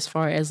put in as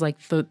far as like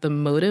the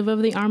motive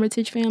of the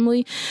Armitage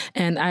family.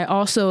 And I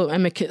also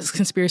am a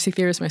conspiracy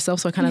theorist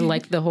myself. So I kind of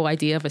like the whole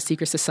idea of a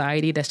secret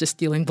society that's just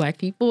stealing black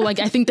people. Like,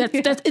 I think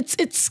that's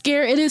it's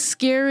scary. It is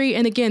scary.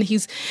 And again,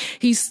 he's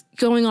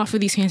going off of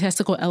these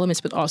fantastical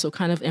elements, but also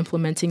kind of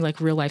implementing like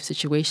real life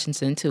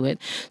situations into it.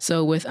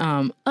 So with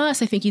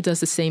Us, I think he does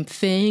the same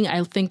thing.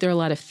 I think there are a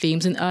lot of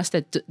themes in Us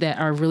that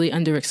are really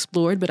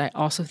underexplored, but I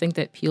also think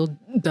that Peele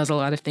does a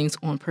lot of things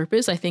on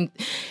purpose. I think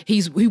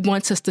he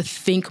wants us to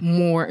think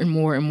more and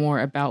more and more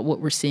about what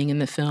we're seeing in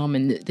the film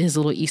and his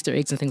little Easter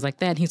eggs and things like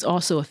that. And he's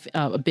also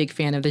a big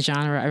fan of the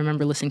genre. I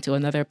remember listening to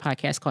another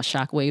podcast called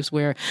Shockwaves,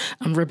 where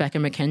Rebecca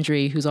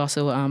McKendry, who's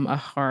also a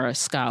horror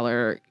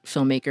scholar,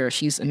 filmmaker,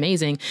 she's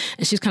amazing.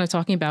 And she's kind of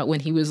talking about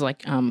when he was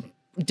like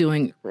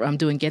doing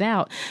Get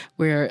Out,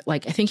 where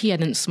like I think he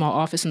had a small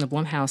office in the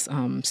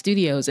Blumhouse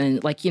studios,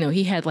 and like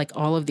he had like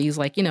all of these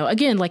like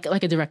again like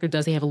a director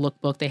does. They have a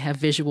lookbook, they have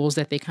visuals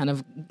that they kind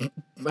of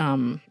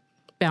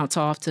bounce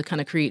off to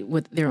kind of create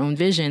with their own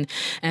vision.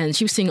 And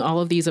she was seeing all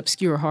of these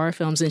obscure horror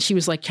films, and she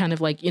was like kind of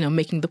like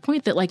making the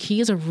point that like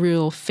he is a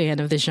real fan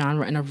of the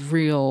genre and a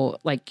real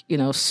like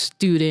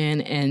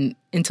student and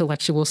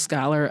intellectual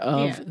scholar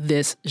of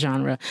this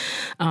genre.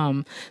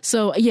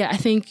 So yeah, I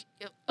think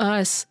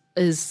Us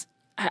is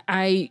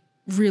I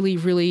really,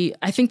 really,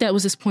 I think that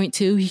was his point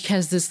too. He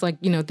has this like,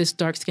 this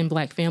dark skinned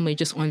Black family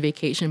just on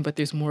vacation, but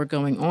there's more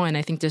going on.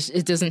 I think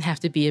it doesn't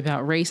have to be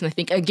about race. And I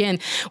think, again,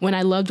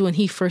 when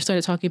he first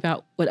started talking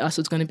about what Us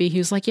was going to be, he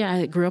was like, yeah,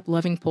 I grew up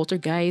loving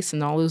Poltergeist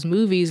and all those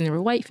movies, and there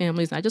were white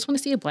families, and I just want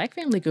to see a Black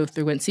family go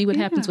through it and see what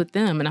happens with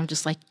them. And I'm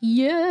just like,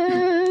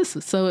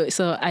 yes. So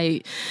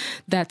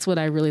that's what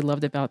I really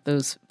loved about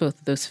both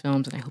of those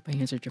films. And I hope I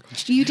answered your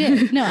question. You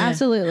did. No,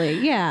 absolutely.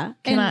 Yeah.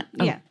 Go ahead.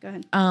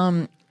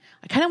 I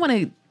kind of want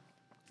to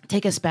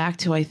take us back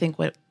to, I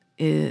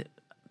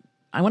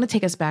want to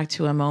take us back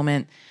to a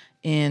moment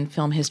in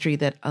film history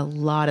that a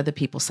lot of the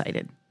people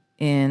cited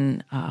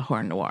in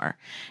horror noir,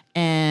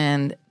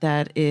 and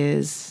that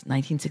is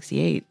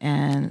 1968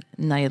 and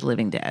Night of the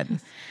Living Dead.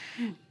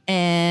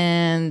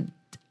 And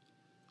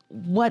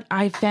what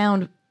I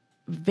found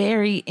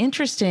very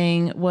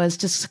interesting was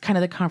just kind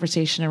of the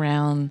conversation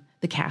around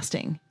the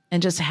casting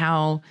and just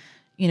how,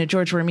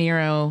 George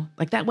Romero,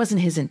 like, that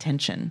wasn't his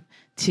intention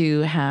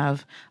to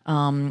have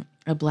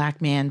a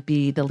Black man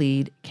be the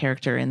lead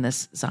character in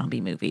this zombie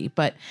movie,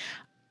 but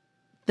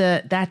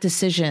that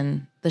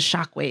decision, the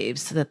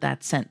shockwaves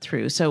that sent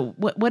through. So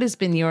what has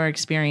been your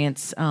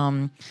experience?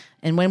 And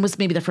when was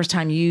maybe the first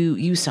time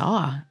you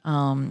saw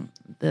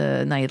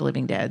the Night of the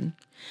Living Dead?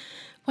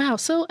 Wow.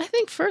 So I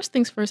think first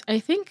things first, I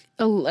think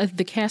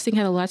the casting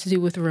had a lot to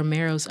do with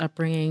Romero's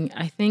upbringing.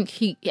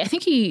 He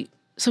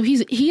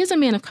is a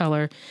man of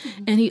color,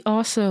 and he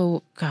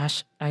also,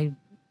 I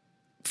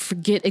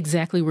forget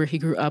exactly where he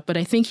grew up, but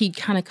I think he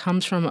kind of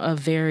comes from a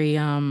very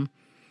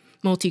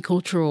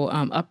multicultural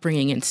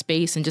upbringing in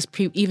space and just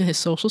even his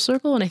social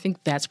circle. And I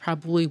think that's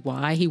probably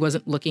why he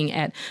wasn't looking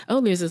at,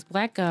 there's this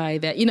Black guy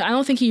that,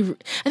 I think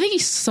he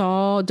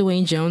saw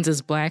Dwayne Jones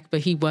as Black,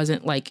 but he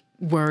wasn't like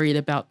worried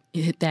about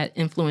that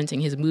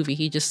influencing his movie.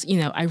 He just,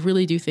 I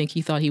really do think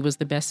he thought he was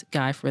the best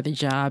guy for the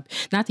job.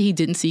 Not that he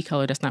didn't see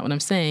color, that's not what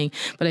I'm saying,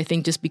 but I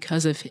think just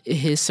because of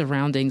his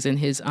surroundings and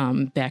his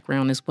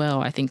background as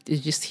well, I think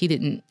he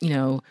didn't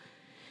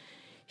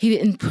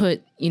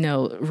put,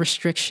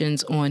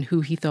 restrictions on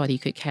who he thought he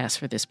could cast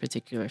for this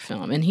particular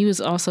film. And he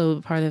was also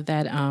part of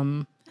that,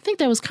 I think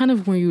that was kind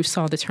of where you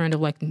saw the turn of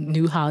like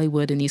new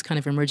Hollywood and these kind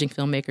of emerging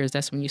filmmakers.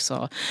 That's when you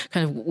saw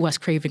kind of Wes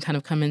Craven kind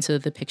of come into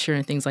the picture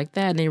and things like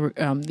that. And they were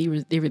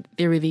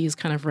these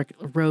kind of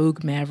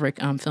rogue maverick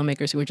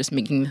filmmakers who were just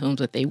making the films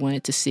that they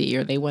wanted to see,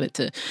 or they wanted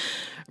to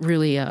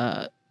really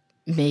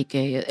make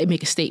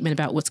a statement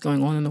about what's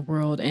going on in the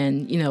world,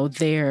 and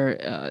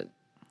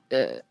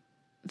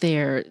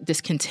their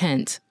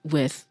discontent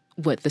with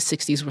what the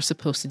 60s were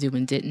supposed to do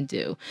and didn't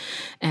do.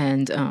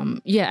 And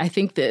I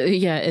think that,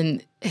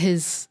 and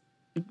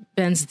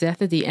Ben's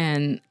death at the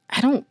end,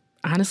 I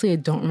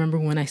don't remember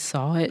when I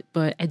saw it,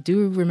 but I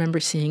do remember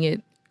seeing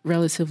it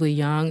relatively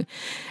young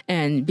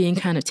and being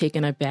kind of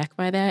taken aback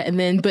by that. And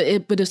then, but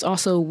it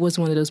also was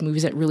one of those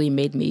movies that really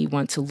made me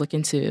want to look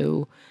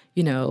into,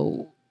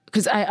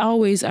 because I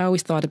always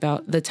thought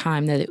about the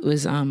time that it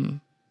was,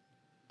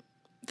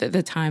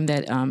 the time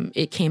that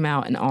it came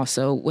out, and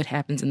also what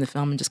happens in the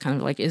film, and just kind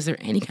of like, is there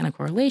any kind of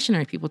correlation?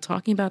 Are people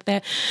talking about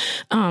that?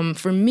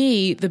 For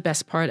me, the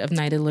best part of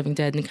Night of the Living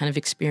Dead and kind of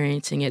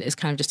experiencing it is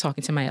kind of just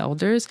talking to my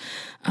elders.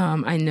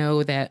 I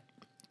know that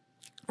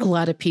a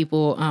lot of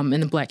people in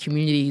the Black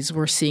communities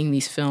were seeing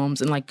these films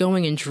and like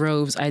going in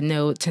droves. I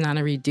know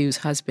Tanana Ridu's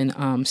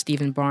husband,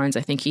 Stephen Barnes,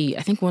 I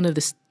think one of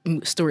the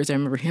stories I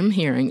remember him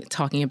hearing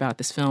talking about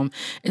this film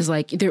is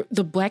like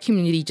the Black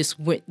community just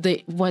went,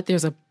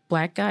 there's a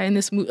Black guy in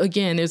this movie.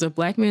 Again, there's a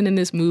Black man in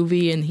this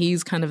movie, and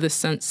he's kind of the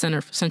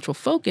central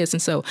focus.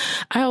 And so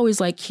I always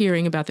like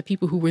hearing about the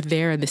people who were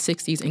there in the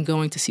 60s and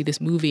going to see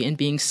this movie and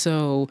being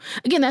so,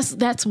 again,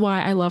 that's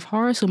why I love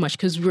horror so much,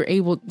 because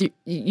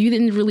you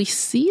didn't really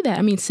see that.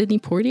 I mean, Sidney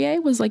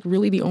Poitier was like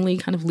really the only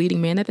kind of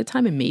leading man at the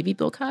time, and maybe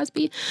Bill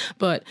Cosby,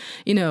 but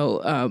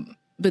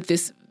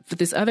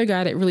this other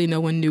guy that really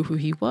no one knew who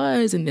he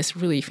was, in this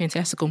really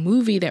fantastical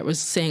movie that was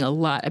saying a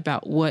lot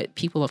about what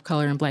people of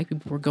color and Black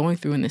people were going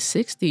through in the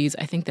 60s.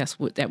 I think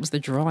that was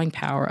the drawing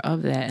power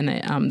of that.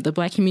 And the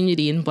Black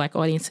community and Black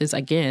audiences,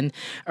 again,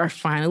 are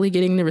finally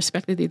getting the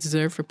respect that they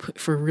deserve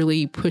for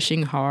really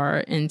pushing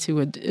horror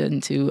into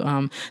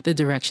the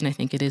direction I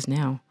think it is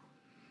now.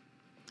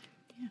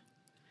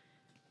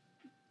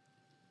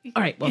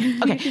 All right. Well,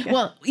 okay.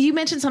 Well, you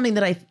mentioned something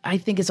that I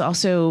think is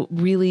also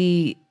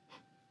really,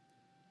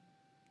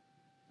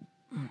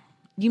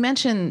 you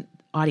mentioned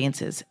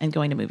audiences and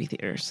going to movie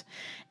theaters.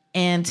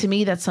 And to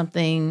me, that's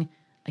something,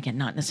 again,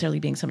 not necessarily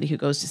being somebody who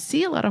goes to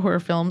see a lot of horror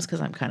films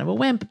because I'm kind of a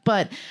wimp,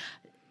 but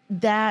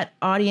that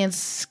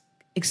audience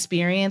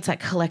experience,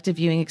 that collective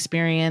viewing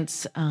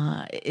experience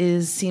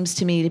seems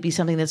to me to be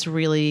something that's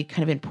really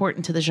kind of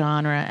important to the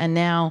genre. And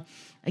now,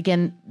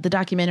 again, the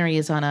documentary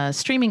is on a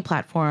streaming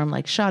platform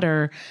like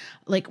Shudder.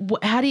 Like,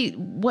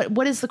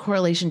 what is the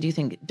correlation, do you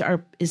think?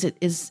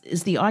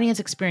 Is the audience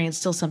experience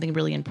still something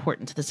really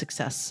important to the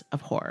success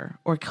of horror,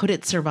 or could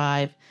it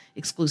survive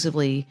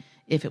exclusively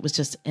if it was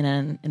just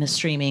in a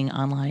streaming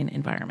online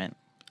environment?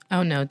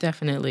 Oh no,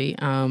 definitely.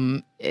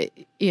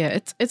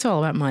 It's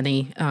all about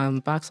money.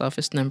 Box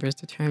office numbers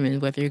determine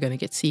whether you're going to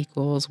get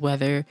sequels,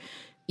 whether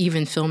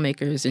even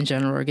filmmakers in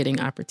general are getting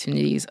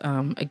opportunities.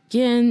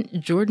 Again,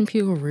 Jordan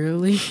Peele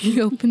really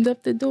opened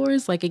up the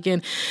doors. Like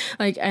again,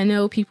 like I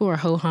know people are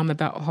ho-hum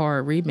about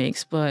horror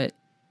remakes, but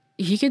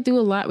he could do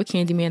a lot with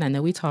Candyman. I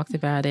know we talked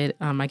about it.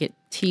 I get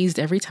teased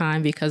every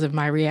time because of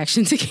my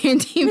reaction to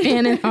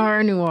Candyman and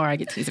horror noir. I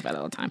get teased about it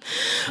all the time,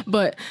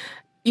 but.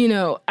 You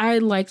know, I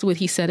liked what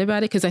he said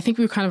about it because I think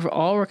we were kind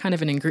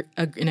of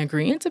in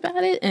agreement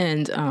about it.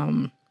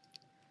 And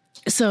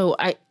so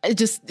I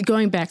just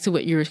going back to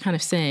what you were kind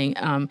of saying,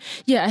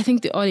 I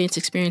think the audience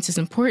experience is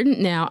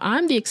important. Now,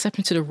 I'm the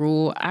exception to the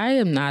rule. I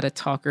am not a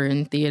talker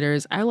in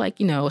theaters. I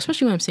like,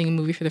 especially when I'm seeing a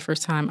movie for the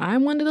first time,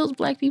 I'm one of those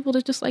Black people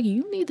that's just like,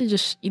 you need to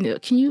just,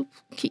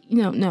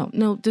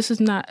 no, this is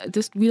not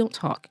this. We don't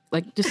talk.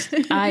 Like, just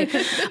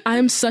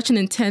I'm such an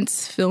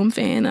intense film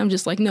fan. I'm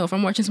just like, no, if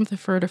I'm watching something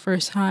for the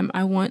first time,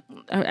 I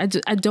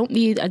don't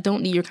need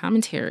your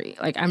commentary.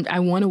 Like, I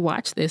want to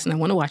watch this and I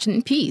want to watch it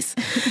in peace.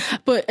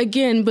 But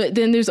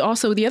then there's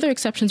also the other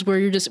exceptions where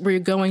you're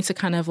going to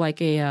kind of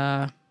like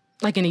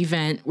like an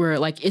event where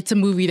like it's a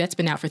movie that's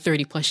been out for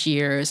 30 plus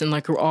years and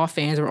like we're all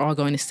fans, we're all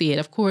going to see it.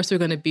 Of course, we're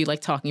going to be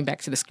like talking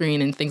back to the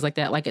screen and things like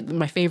that. Like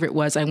my favorite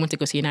was I went to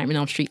go see Nightmare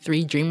on Elm Street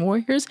 3 Dream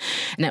Warriors.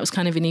 And that was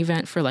kind of an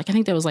event for like, I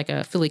think that was like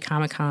a Philly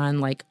Comic-Con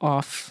like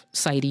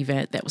off-site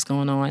event that was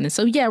going on. And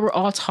so, yeah, we're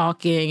all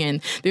talking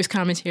and there's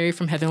commentary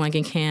from Heather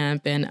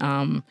Langenkamp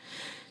and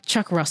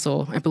Chuck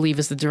Russell, I believe,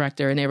 is the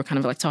director, and they were kind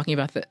of like talking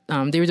about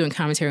they were doing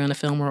commentary on the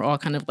film. We're all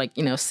kind of like,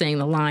 saying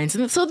the lines,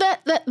 and so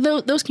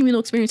those communal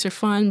experiences are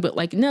fun. But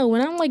like, no,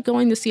 when I'm like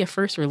going to see a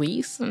first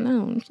release,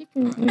 no, keep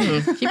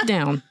it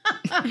down.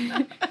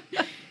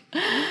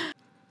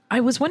 I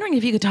was wondering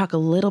if you could talk a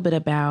little bit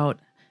about.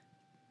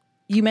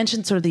 You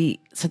mentioned sort of the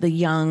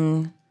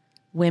young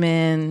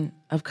women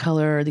of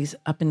color, these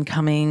up and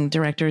coming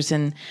directors,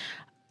 and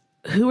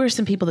who are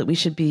some people that we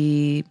should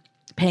be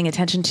paying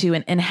attention to,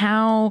 and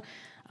how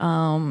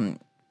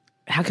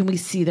can we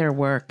see their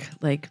work?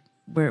 Like,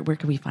 where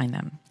can we find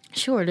them?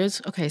 Sure.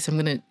 So I'm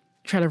going to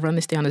try to run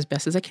this down as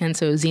best as I can.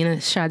 So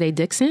Zena Sade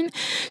Dixon,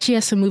 she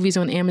has some movies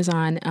on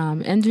Amazon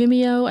and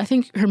Vimeo. I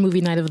think her movie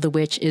Night of the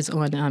Witch is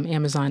on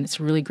Amazon. It's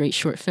a really great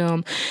short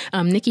film.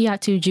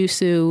 Nikiatu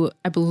Jusu,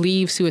 I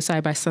believe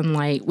Suicide by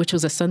Sunlight, which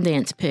was a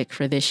Sundance pick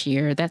for this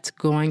year. That's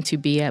going to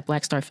be at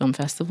Black Star Film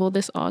Festival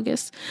this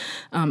August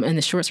in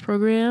the shorts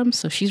program.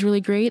 So she's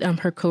really great.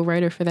 Her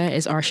co-writer for that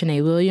is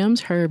Arshanae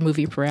Williams. Her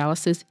movie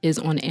Paralysis is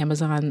on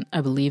Amazon,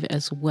 I believe,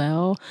 as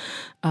well.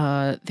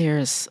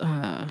 There's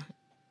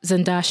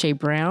Zendasha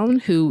Brown,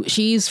 who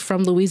she's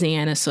from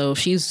Louisiana, so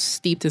she's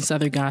steeped in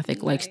Southern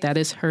Gothic. Like that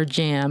is her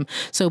jam.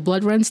 So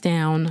Blood Runs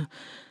Down.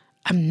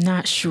 I'm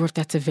not sure if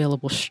that's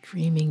available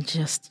streaming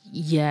just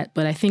yet,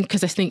 but I think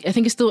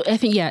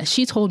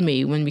she told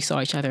me when we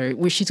saw each other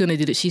where she's going to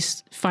do this.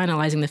 She's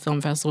finalizing the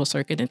film festival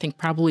circuit. And I think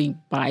probably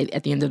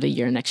at the end of the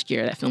year next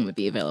year, that film would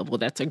be available.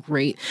 That's a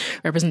great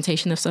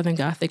representation of Southern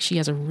Gothic. She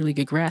has a really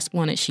good grasp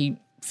on it. She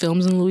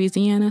films in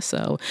Louisiana,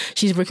 so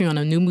she's working on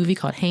a new movie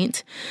called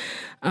Haint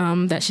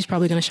that she's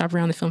probably going to shop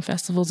around the film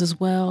festivals as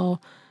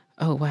well.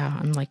 Oh, wow.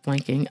 I'm like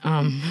blanking.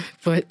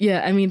 But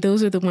yeah, I mean,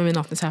 those are the women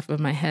off the top of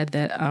my head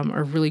that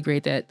are really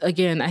great. That,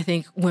 again, I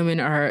think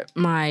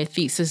my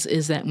thesis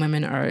is that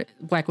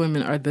Black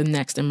women are the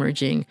next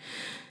emerging.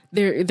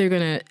 There's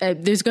going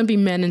to be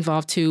men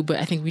involved too, but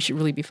I think we should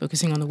really be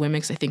focusing on the women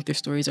because I think their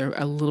stories are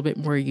a little bit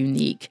more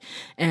unique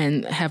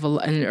and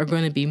are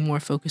going to be more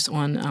focused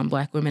on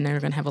Black women and are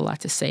going to have a lot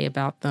to say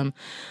about them.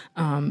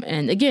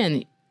 And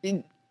again,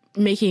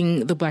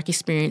 making the Black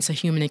experience a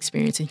human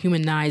experience and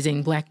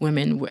humanizing Black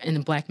women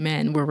and Black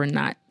men where we're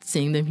not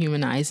seeing them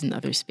humanized in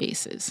other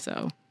spaces.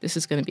 So this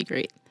is going to be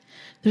great.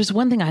 There's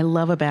one thing I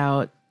love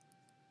about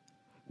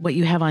what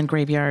you have on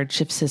Graveyard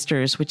Shift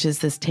Sisters, which is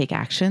this Take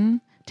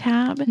Action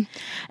tab.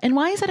 And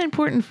why is that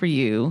important for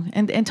you?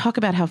 And talk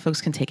about how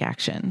folks can take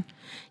action.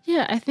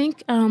 Yeah, I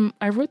think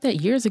I wrote that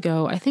years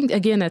ago. I think,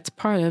 again, that's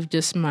part of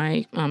just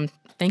my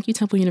thank you,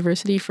 Temple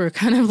University, for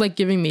kind of like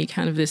giving me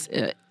kind of this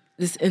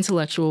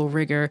intellectual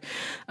rigor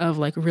of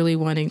like really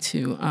wanting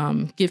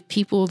to give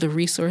people the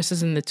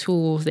resources and the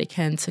tools they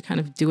can to kind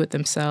of do it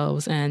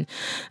themselves. And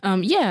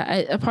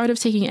a part of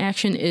taking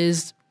action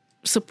is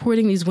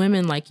supporting these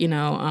women. Like,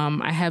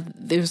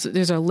 there's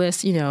a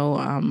list,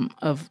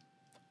 of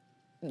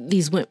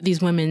these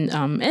women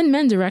and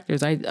men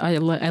directors. I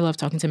love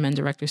talking to men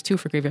directors too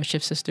for Graveyard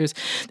Shift Sisters.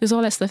 There's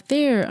all that stuff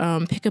there.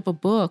 Pick up a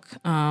book.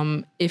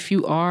 If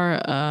you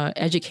are an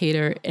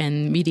educator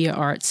in media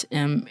arts,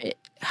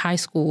 high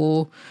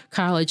school,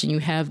 college, and you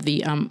have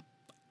the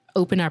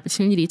open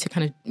opportunity to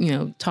kind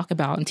of talk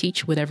about and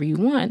teach whatever you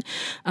want,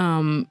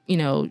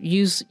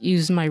 use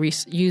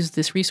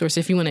this resource.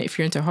 If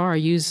you're into horror,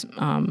 use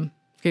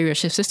Graveyard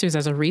Shift Sisters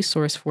as a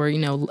resource for, a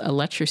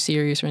lecture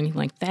series or anything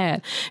like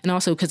that. And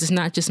also because it's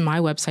not just my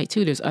website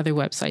too, there's other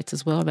websites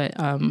as well that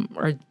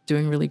are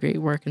doing really great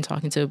work and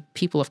talking to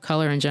people of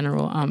color in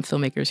general,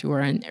 filmmakers who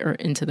are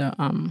into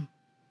the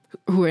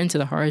who are into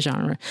the horror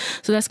genre.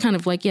 So that's kind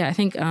of like, I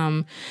think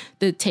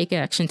the Take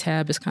Action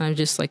tab is kind of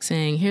just like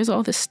saying, here's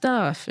all this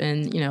stuff.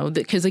 And,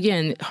 because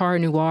again, Horror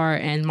Noir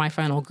and My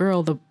Final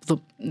Girl, the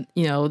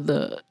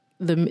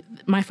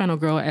My Final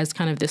Girl as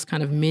kind of this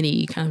kind of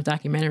mini kind of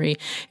documentary,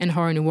 and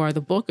Horror Noir,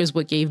 the book, is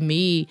what gave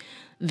me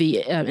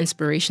the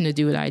inspiration to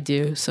do what I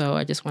do. So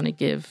I just want to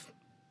give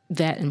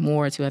that and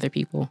more to other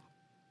people.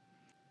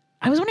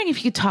 I was wondering if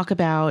you could talk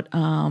about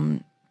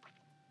The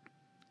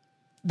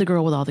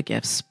Girl with All the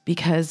Gifts,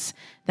 because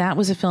that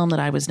was a film that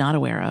I was not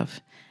aware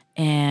of.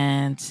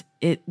 And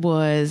it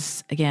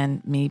was,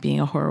 again, me being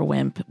a horror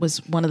wimp,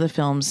 was one of the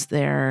films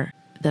there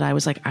that I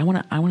was like, I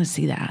want to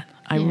see that.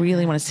 I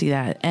really want to see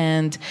that.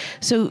 And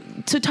so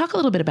talk a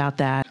little bit about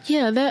that.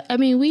 Yeah,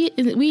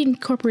 we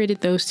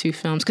incorporated those two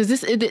films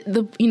because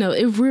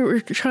we were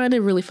trying to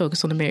really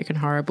focus on American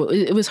horror, but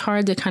it was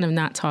hard to kind of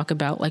not talk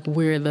about like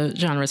where the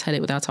genre is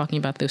headed without talking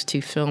about those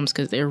two films,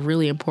 because they're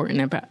really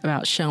important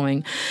about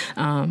showing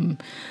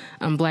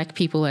Black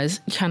people as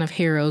kind of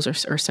heroes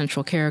or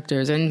central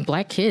characters, and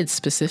Black kids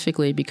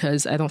specifically,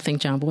 because I don't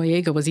think John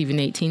Boyega was even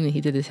 18 when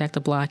he did Attack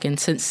the Block. And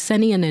since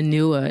Senia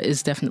Nanua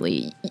is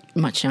definitely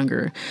much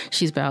younger,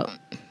 she's about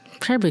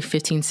probably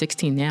 15,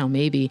 16 now,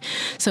 maybe.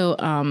 So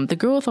The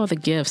Girl with All the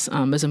Gifts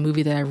is a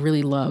movie that I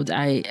really loved.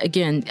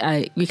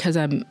 Because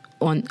I'm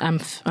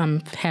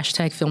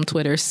hashtag film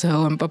Twitter,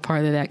 so I'm a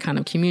part of that kind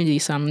of community.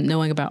 So I'm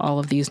knowing about all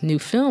of these new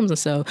films. And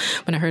so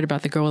when I heard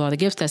about The Girl with All the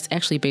Gifts, that's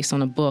actually based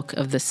on a book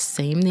of the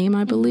same name,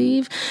 I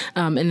believe.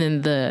 And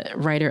then the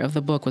writer of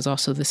the book was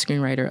also the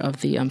screenwriter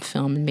of the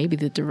film, and maybe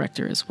the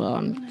director as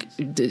well.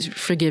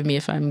 Forgive me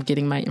if I'm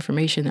getting my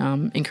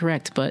information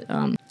incorrect, but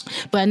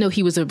I know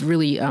he was a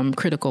really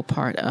critical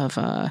part of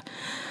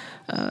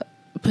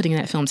putting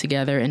that film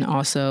together. And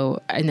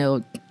also, I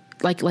know,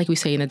 like we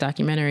say in the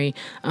documentary,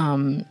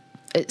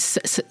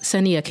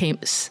 Senia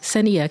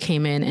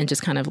came in and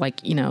just kind of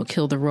like,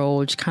 killed the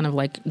role, just kind of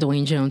like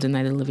Dwayne Jones in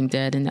Night of the Living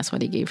Dead, and that's why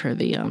they gave her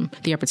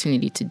the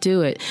opportunity to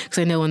do it. Because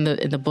I know in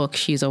the book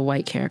she's a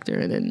white character,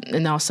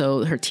 and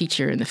also her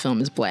teacher in the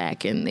film is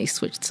Black, and they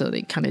switched, so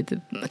they kind of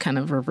did kind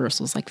of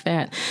reversals like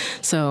that.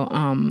 So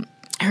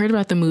I heard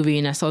about the movie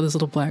and I saw this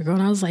little Black girl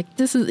and I was like,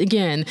 this is,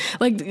 again,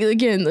 I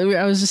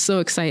was just so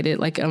excited.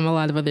 Like a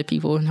lot of other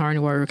people in Horror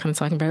Noir were kind of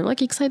talking about it,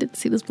 like excited to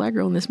see this Black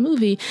girl in this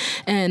movie.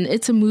 And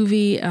it's a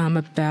movie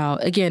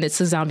about, again,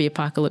 it's a zombie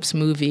apocalypse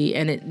movie,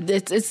 and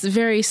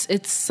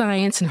it's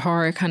science and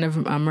horror kind of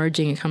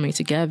merging and coming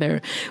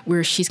together,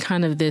 where she's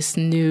kind of this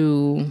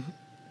new,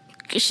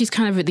 she's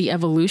kind of the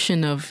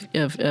evolution of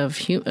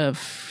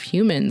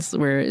humans,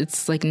 where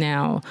it's like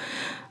now,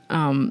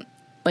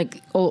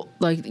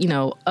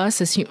 us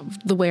as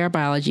the way our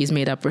biology is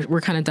made up,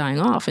 we're kind of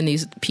dying off, and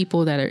these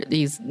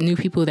new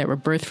people that were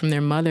birthed from their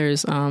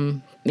mothers,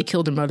 they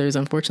killed their mothers,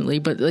 unfortunately,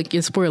 but like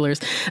in spoilers,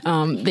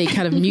 they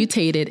kind of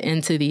mutated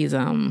into these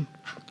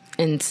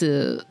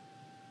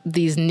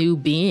new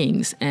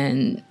beings,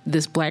 and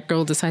this Black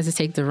girl decides to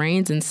take the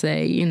reins and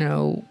say,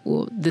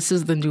 well, this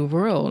is the new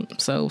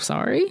world, so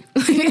sorry.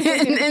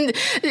 and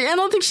I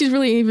don't think she's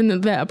really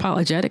even that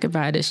apologetic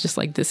about it. It's just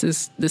like, this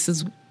is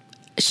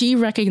she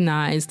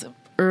recognized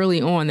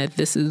early on that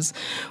this is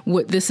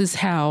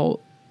how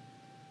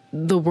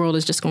the world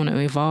is just going to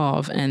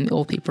evolve, and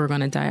old people are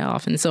going to die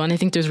off. And I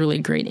think there's really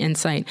great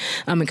insight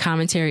and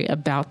commentary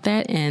about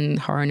that in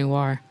Horror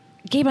Noir.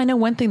 Gabe, I know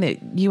one thing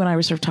that you and I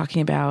were sort of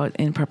talking about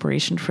in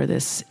preparation for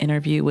this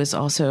interview was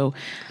also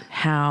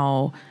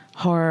how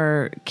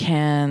horror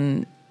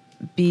can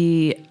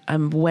be a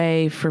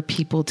way for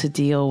people to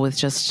deal with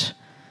just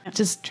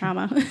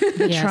trauma,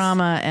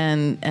 trauma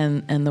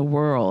and the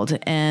world.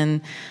 And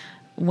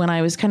when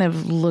I was kind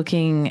of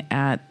looking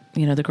at,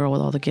 The Girl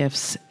with All the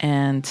Gifts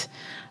and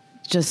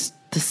just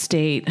the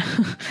state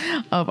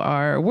of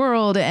our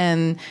world,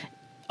 and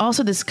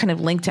also this kind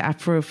of link to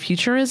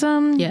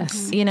Afrofuturism.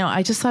 Yes.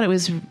 I just thought it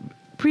was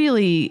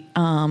really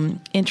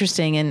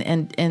interesting.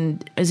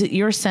 And is it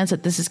your sense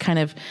that this is kind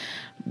of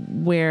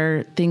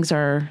where things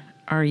are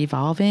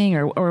evolving,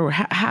 or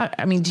how,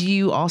 do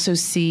you also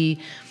see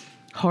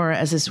horror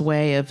as this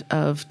way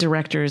of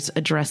directors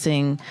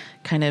addressing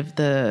kind of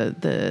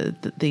the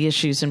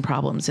issues and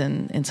problems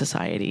in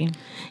society?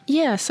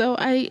 Yeah, so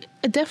I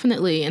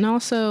definitely, and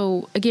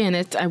also again,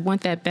 I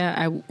want that.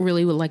 I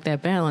really would like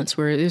that balance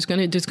where there's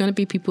gonna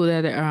be people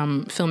that are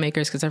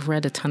filmmakers, because I've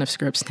read a ton of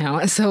scripts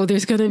now, so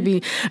there's gonna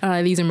be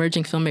these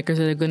emerging filmmakers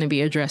that are going to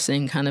be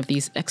addressing kind of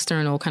these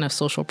external kind of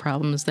social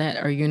problems that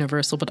are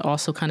universal, but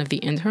also kind of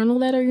the internal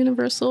that are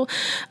universal.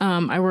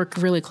 I work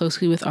really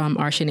closely with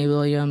Arshanae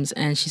Williams,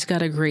 and she's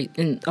got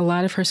and a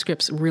lot of her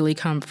scripts really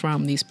come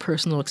from these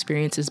personal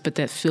experiences, but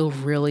that feel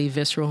really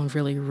visceral and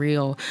really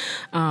real.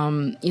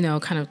 Kind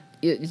of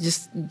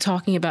just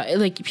talking about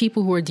like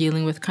people who are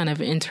dealing with kind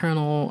of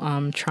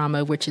internal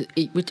trauma, which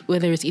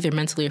whether it's either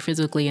mentally or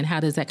physically, and how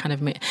does that kind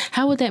of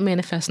how would that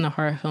manifest in a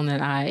horror film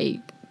that I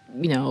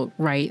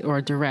write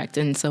or direct?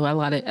 And so a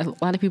lot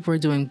of people are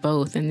doing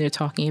both, and they're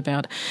talking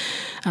about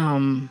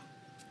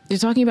they're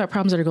talking about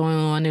problems that are going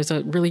on. I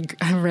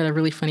read a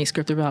really funny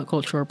script about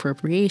cultural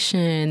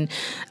appropriation,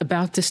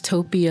 about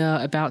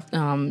dystopia, about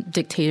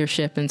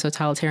dictatorship and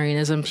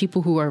totalitarianism,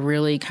 people who are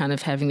really kind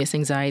of having this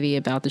anxiety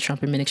about the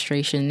Trump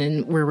administration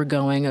and where we're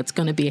going. It's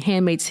going to be a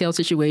Handmaid's Tale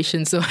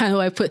situation. So how do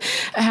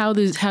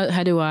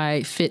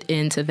I fit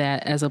into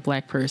that as a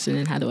Black person,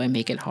 and how do I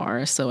make it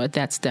horror? So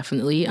that's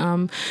definitely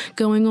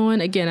going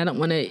on. Again, I don't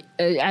want to,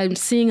 I'm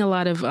seeing a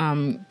lot of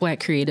Black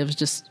creatives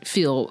just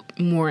feel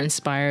more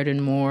inspired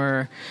and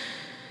more,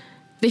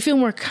 they feel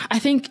more, I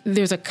think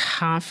there's a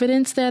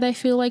confidence that I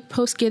feel like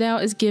post Get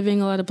Out is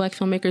giving a lot of Black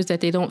filmmakers, that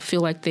they don't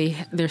feel like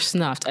they're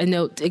snuffed. I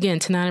know, again,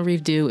 Tanana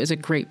Reeve Dew is a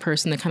great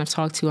person to kind of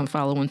talk to and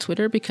follow on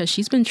Twitter, because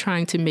she's been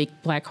trying to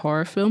make Black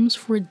horror films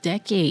for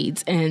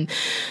decades. And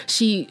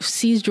she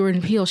sees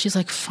Jordan Peele. She's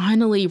like,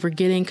 finally, we're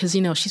getting, because,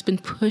 she's been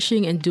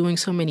pushing and doing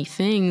so many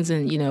things,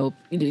 and,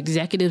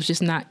 executives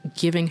just not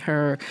giving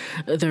her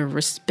the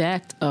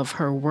respect of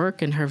her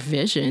work and her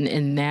vision.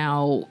 And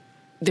now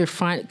they're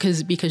fine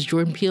because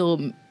Jordan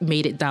Peele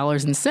made it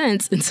dollars and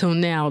cents, and so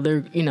now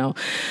they're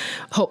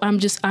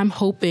I'm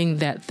hoping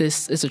that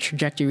this is a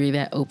trajectory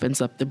that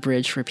opens up the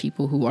bridge for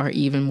people who are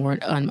even more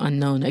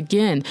unknown.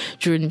 Again,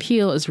 Jordan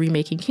Peele is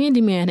remaking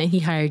Candyman, and he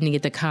hired Nia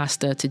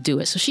DaCosta to do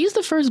it. So she's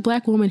the first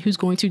Black woman who's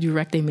going to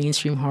direct a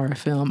mainstream horror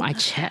film. I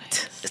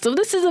checked. So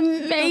this is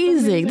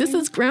amazing. This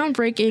is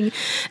groundbreaking,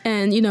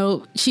 and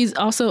she's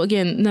also,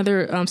 again,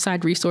 another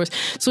side resource.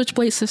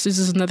 Switchblade Sisters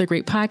is another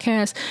great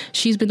podcast.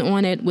 She's been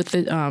on it with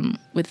the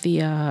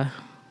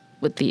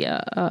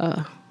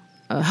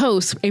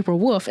host, April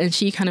Wolf, and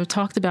she kind of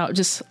talked about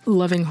just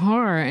loving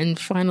horror and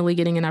finally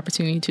getting an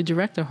opportunity to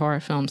direct a horror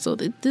film. So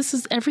it's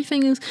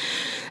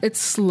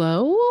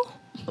slow,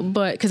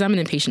 but because I'm an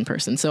impatient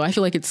person, so I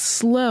feel like it's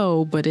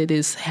slow, but it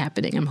is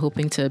happening. I'm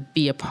hoping to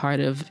be a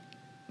part of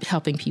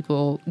helping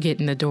people get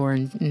in the door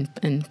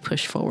and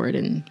push forward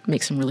and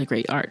make some really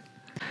great art.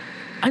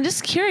 I'm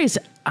just curious.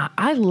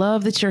 I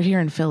love that you're here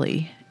in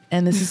Philly,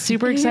 and this is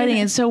super exciting.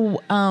 And so,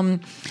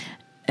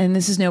 and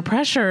this is no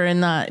pressure,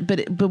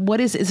 but what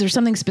is there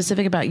something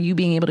specific about you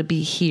being able to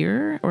be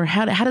here, or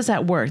how does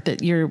that work?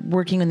 That you're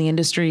working in the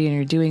industry and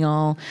you're doing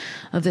all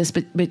of this,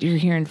 but you're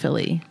here in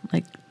Philly,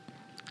 like.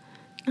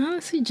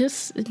 Honestly,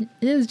 it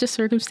is just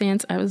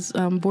circumstance. I was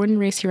born and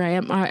raised here. I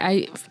am.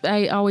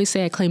 I always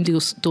say I claim dual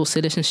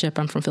citizenship.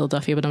 I'm from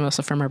Philadelphia, but I'm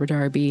also from Upper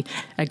Darby.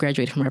 I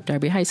graduated from Upper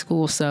Darby High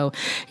School. So,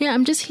 yeah,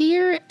 I'm just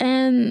here,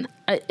 and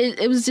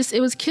it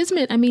was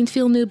kismet. I mean,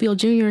 Phil Newbill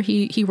Jr.,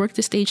 he worked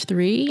at Stage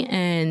 3,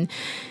 and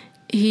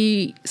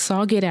he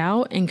saw Get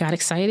Out and got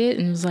excited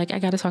and was like, I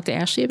got to talk to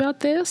Ashley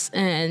about this.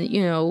 And,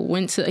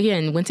 went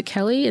to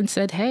Kelly and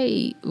said,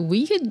 hey,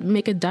 we could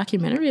make a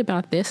documentary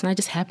about this. And we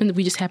just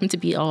happened to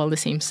be all in the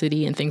same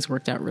city, and things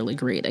worked out really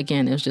great.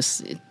 Again, it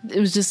was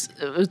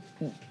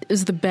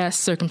the best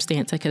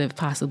circumstance that could have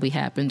possibly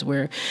happened,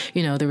 where,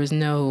 there was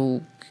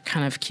no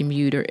kind of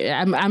commuter.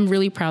 I'm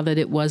really proud that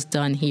it was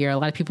done here. A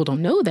lot of people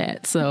don't know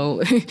that.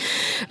 So,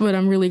 but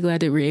I'm really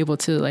glad that we're able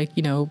to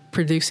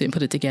produce it and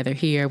put it together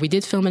here. We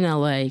did film in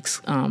LA.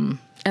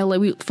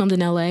 We filmed in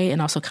LA and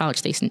also College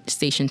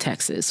Station,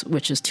 Texas,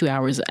 which is 2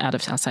 hours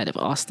outside of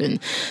Austin.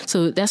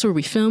 So that's where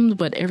we filmed,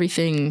 but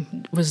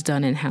everything was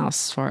done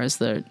in-house as far as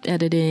the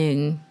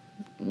editing,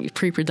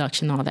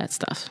 pre-production, all that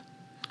stuff.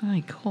 All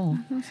right, cool.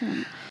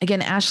 Awesome.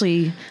 Again,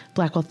 Ashley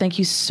Blackwell, thank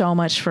you so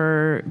much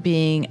for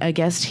being a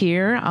guest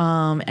here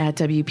at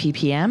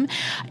WPPM.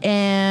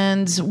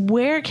 And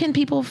where can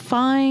people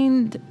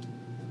find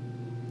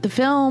the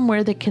film?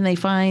 Where can they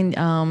find,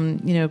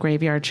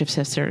 Graveyard Shift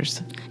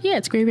Sisters? Yeah,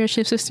 it's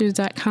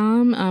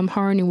graveyardshiftSisters.com.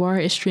 Horror Noir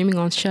is streaming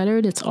on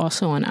Shuddered. It's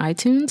also on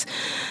iTunes.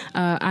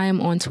 I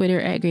am on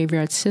Twitter at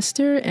Graveyard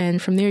Sister, and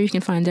from there you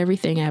can find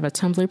everything. I have a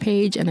Tumblr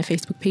page and a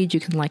Facebook page you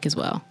can like as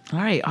well. All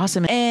right,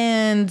 awesome.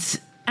 And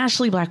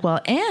Ashley Blackwell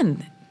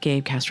and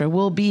Gabe Castro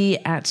will be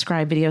at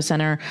Scribe Video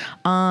Center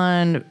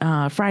on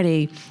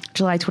Friday,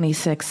 July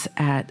 26th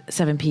at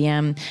 7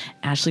 p.m.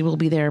 Ashley will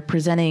be there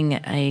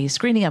presenting a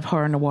screening of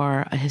Horror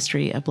Noir, A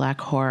History of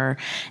Black Horror,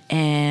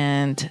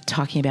 and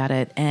talking about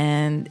it.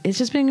 And it's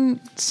just been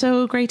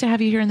so great to have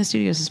you here in the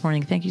studios this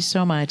morning. Thank you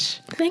so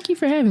much. Thank you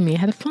for having me. I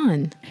had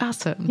fun.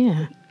 Awesome.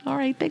 Yeah. All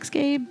right. Thanks,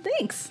 Gabe.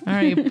 Thanks. All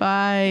right.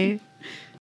 Bye.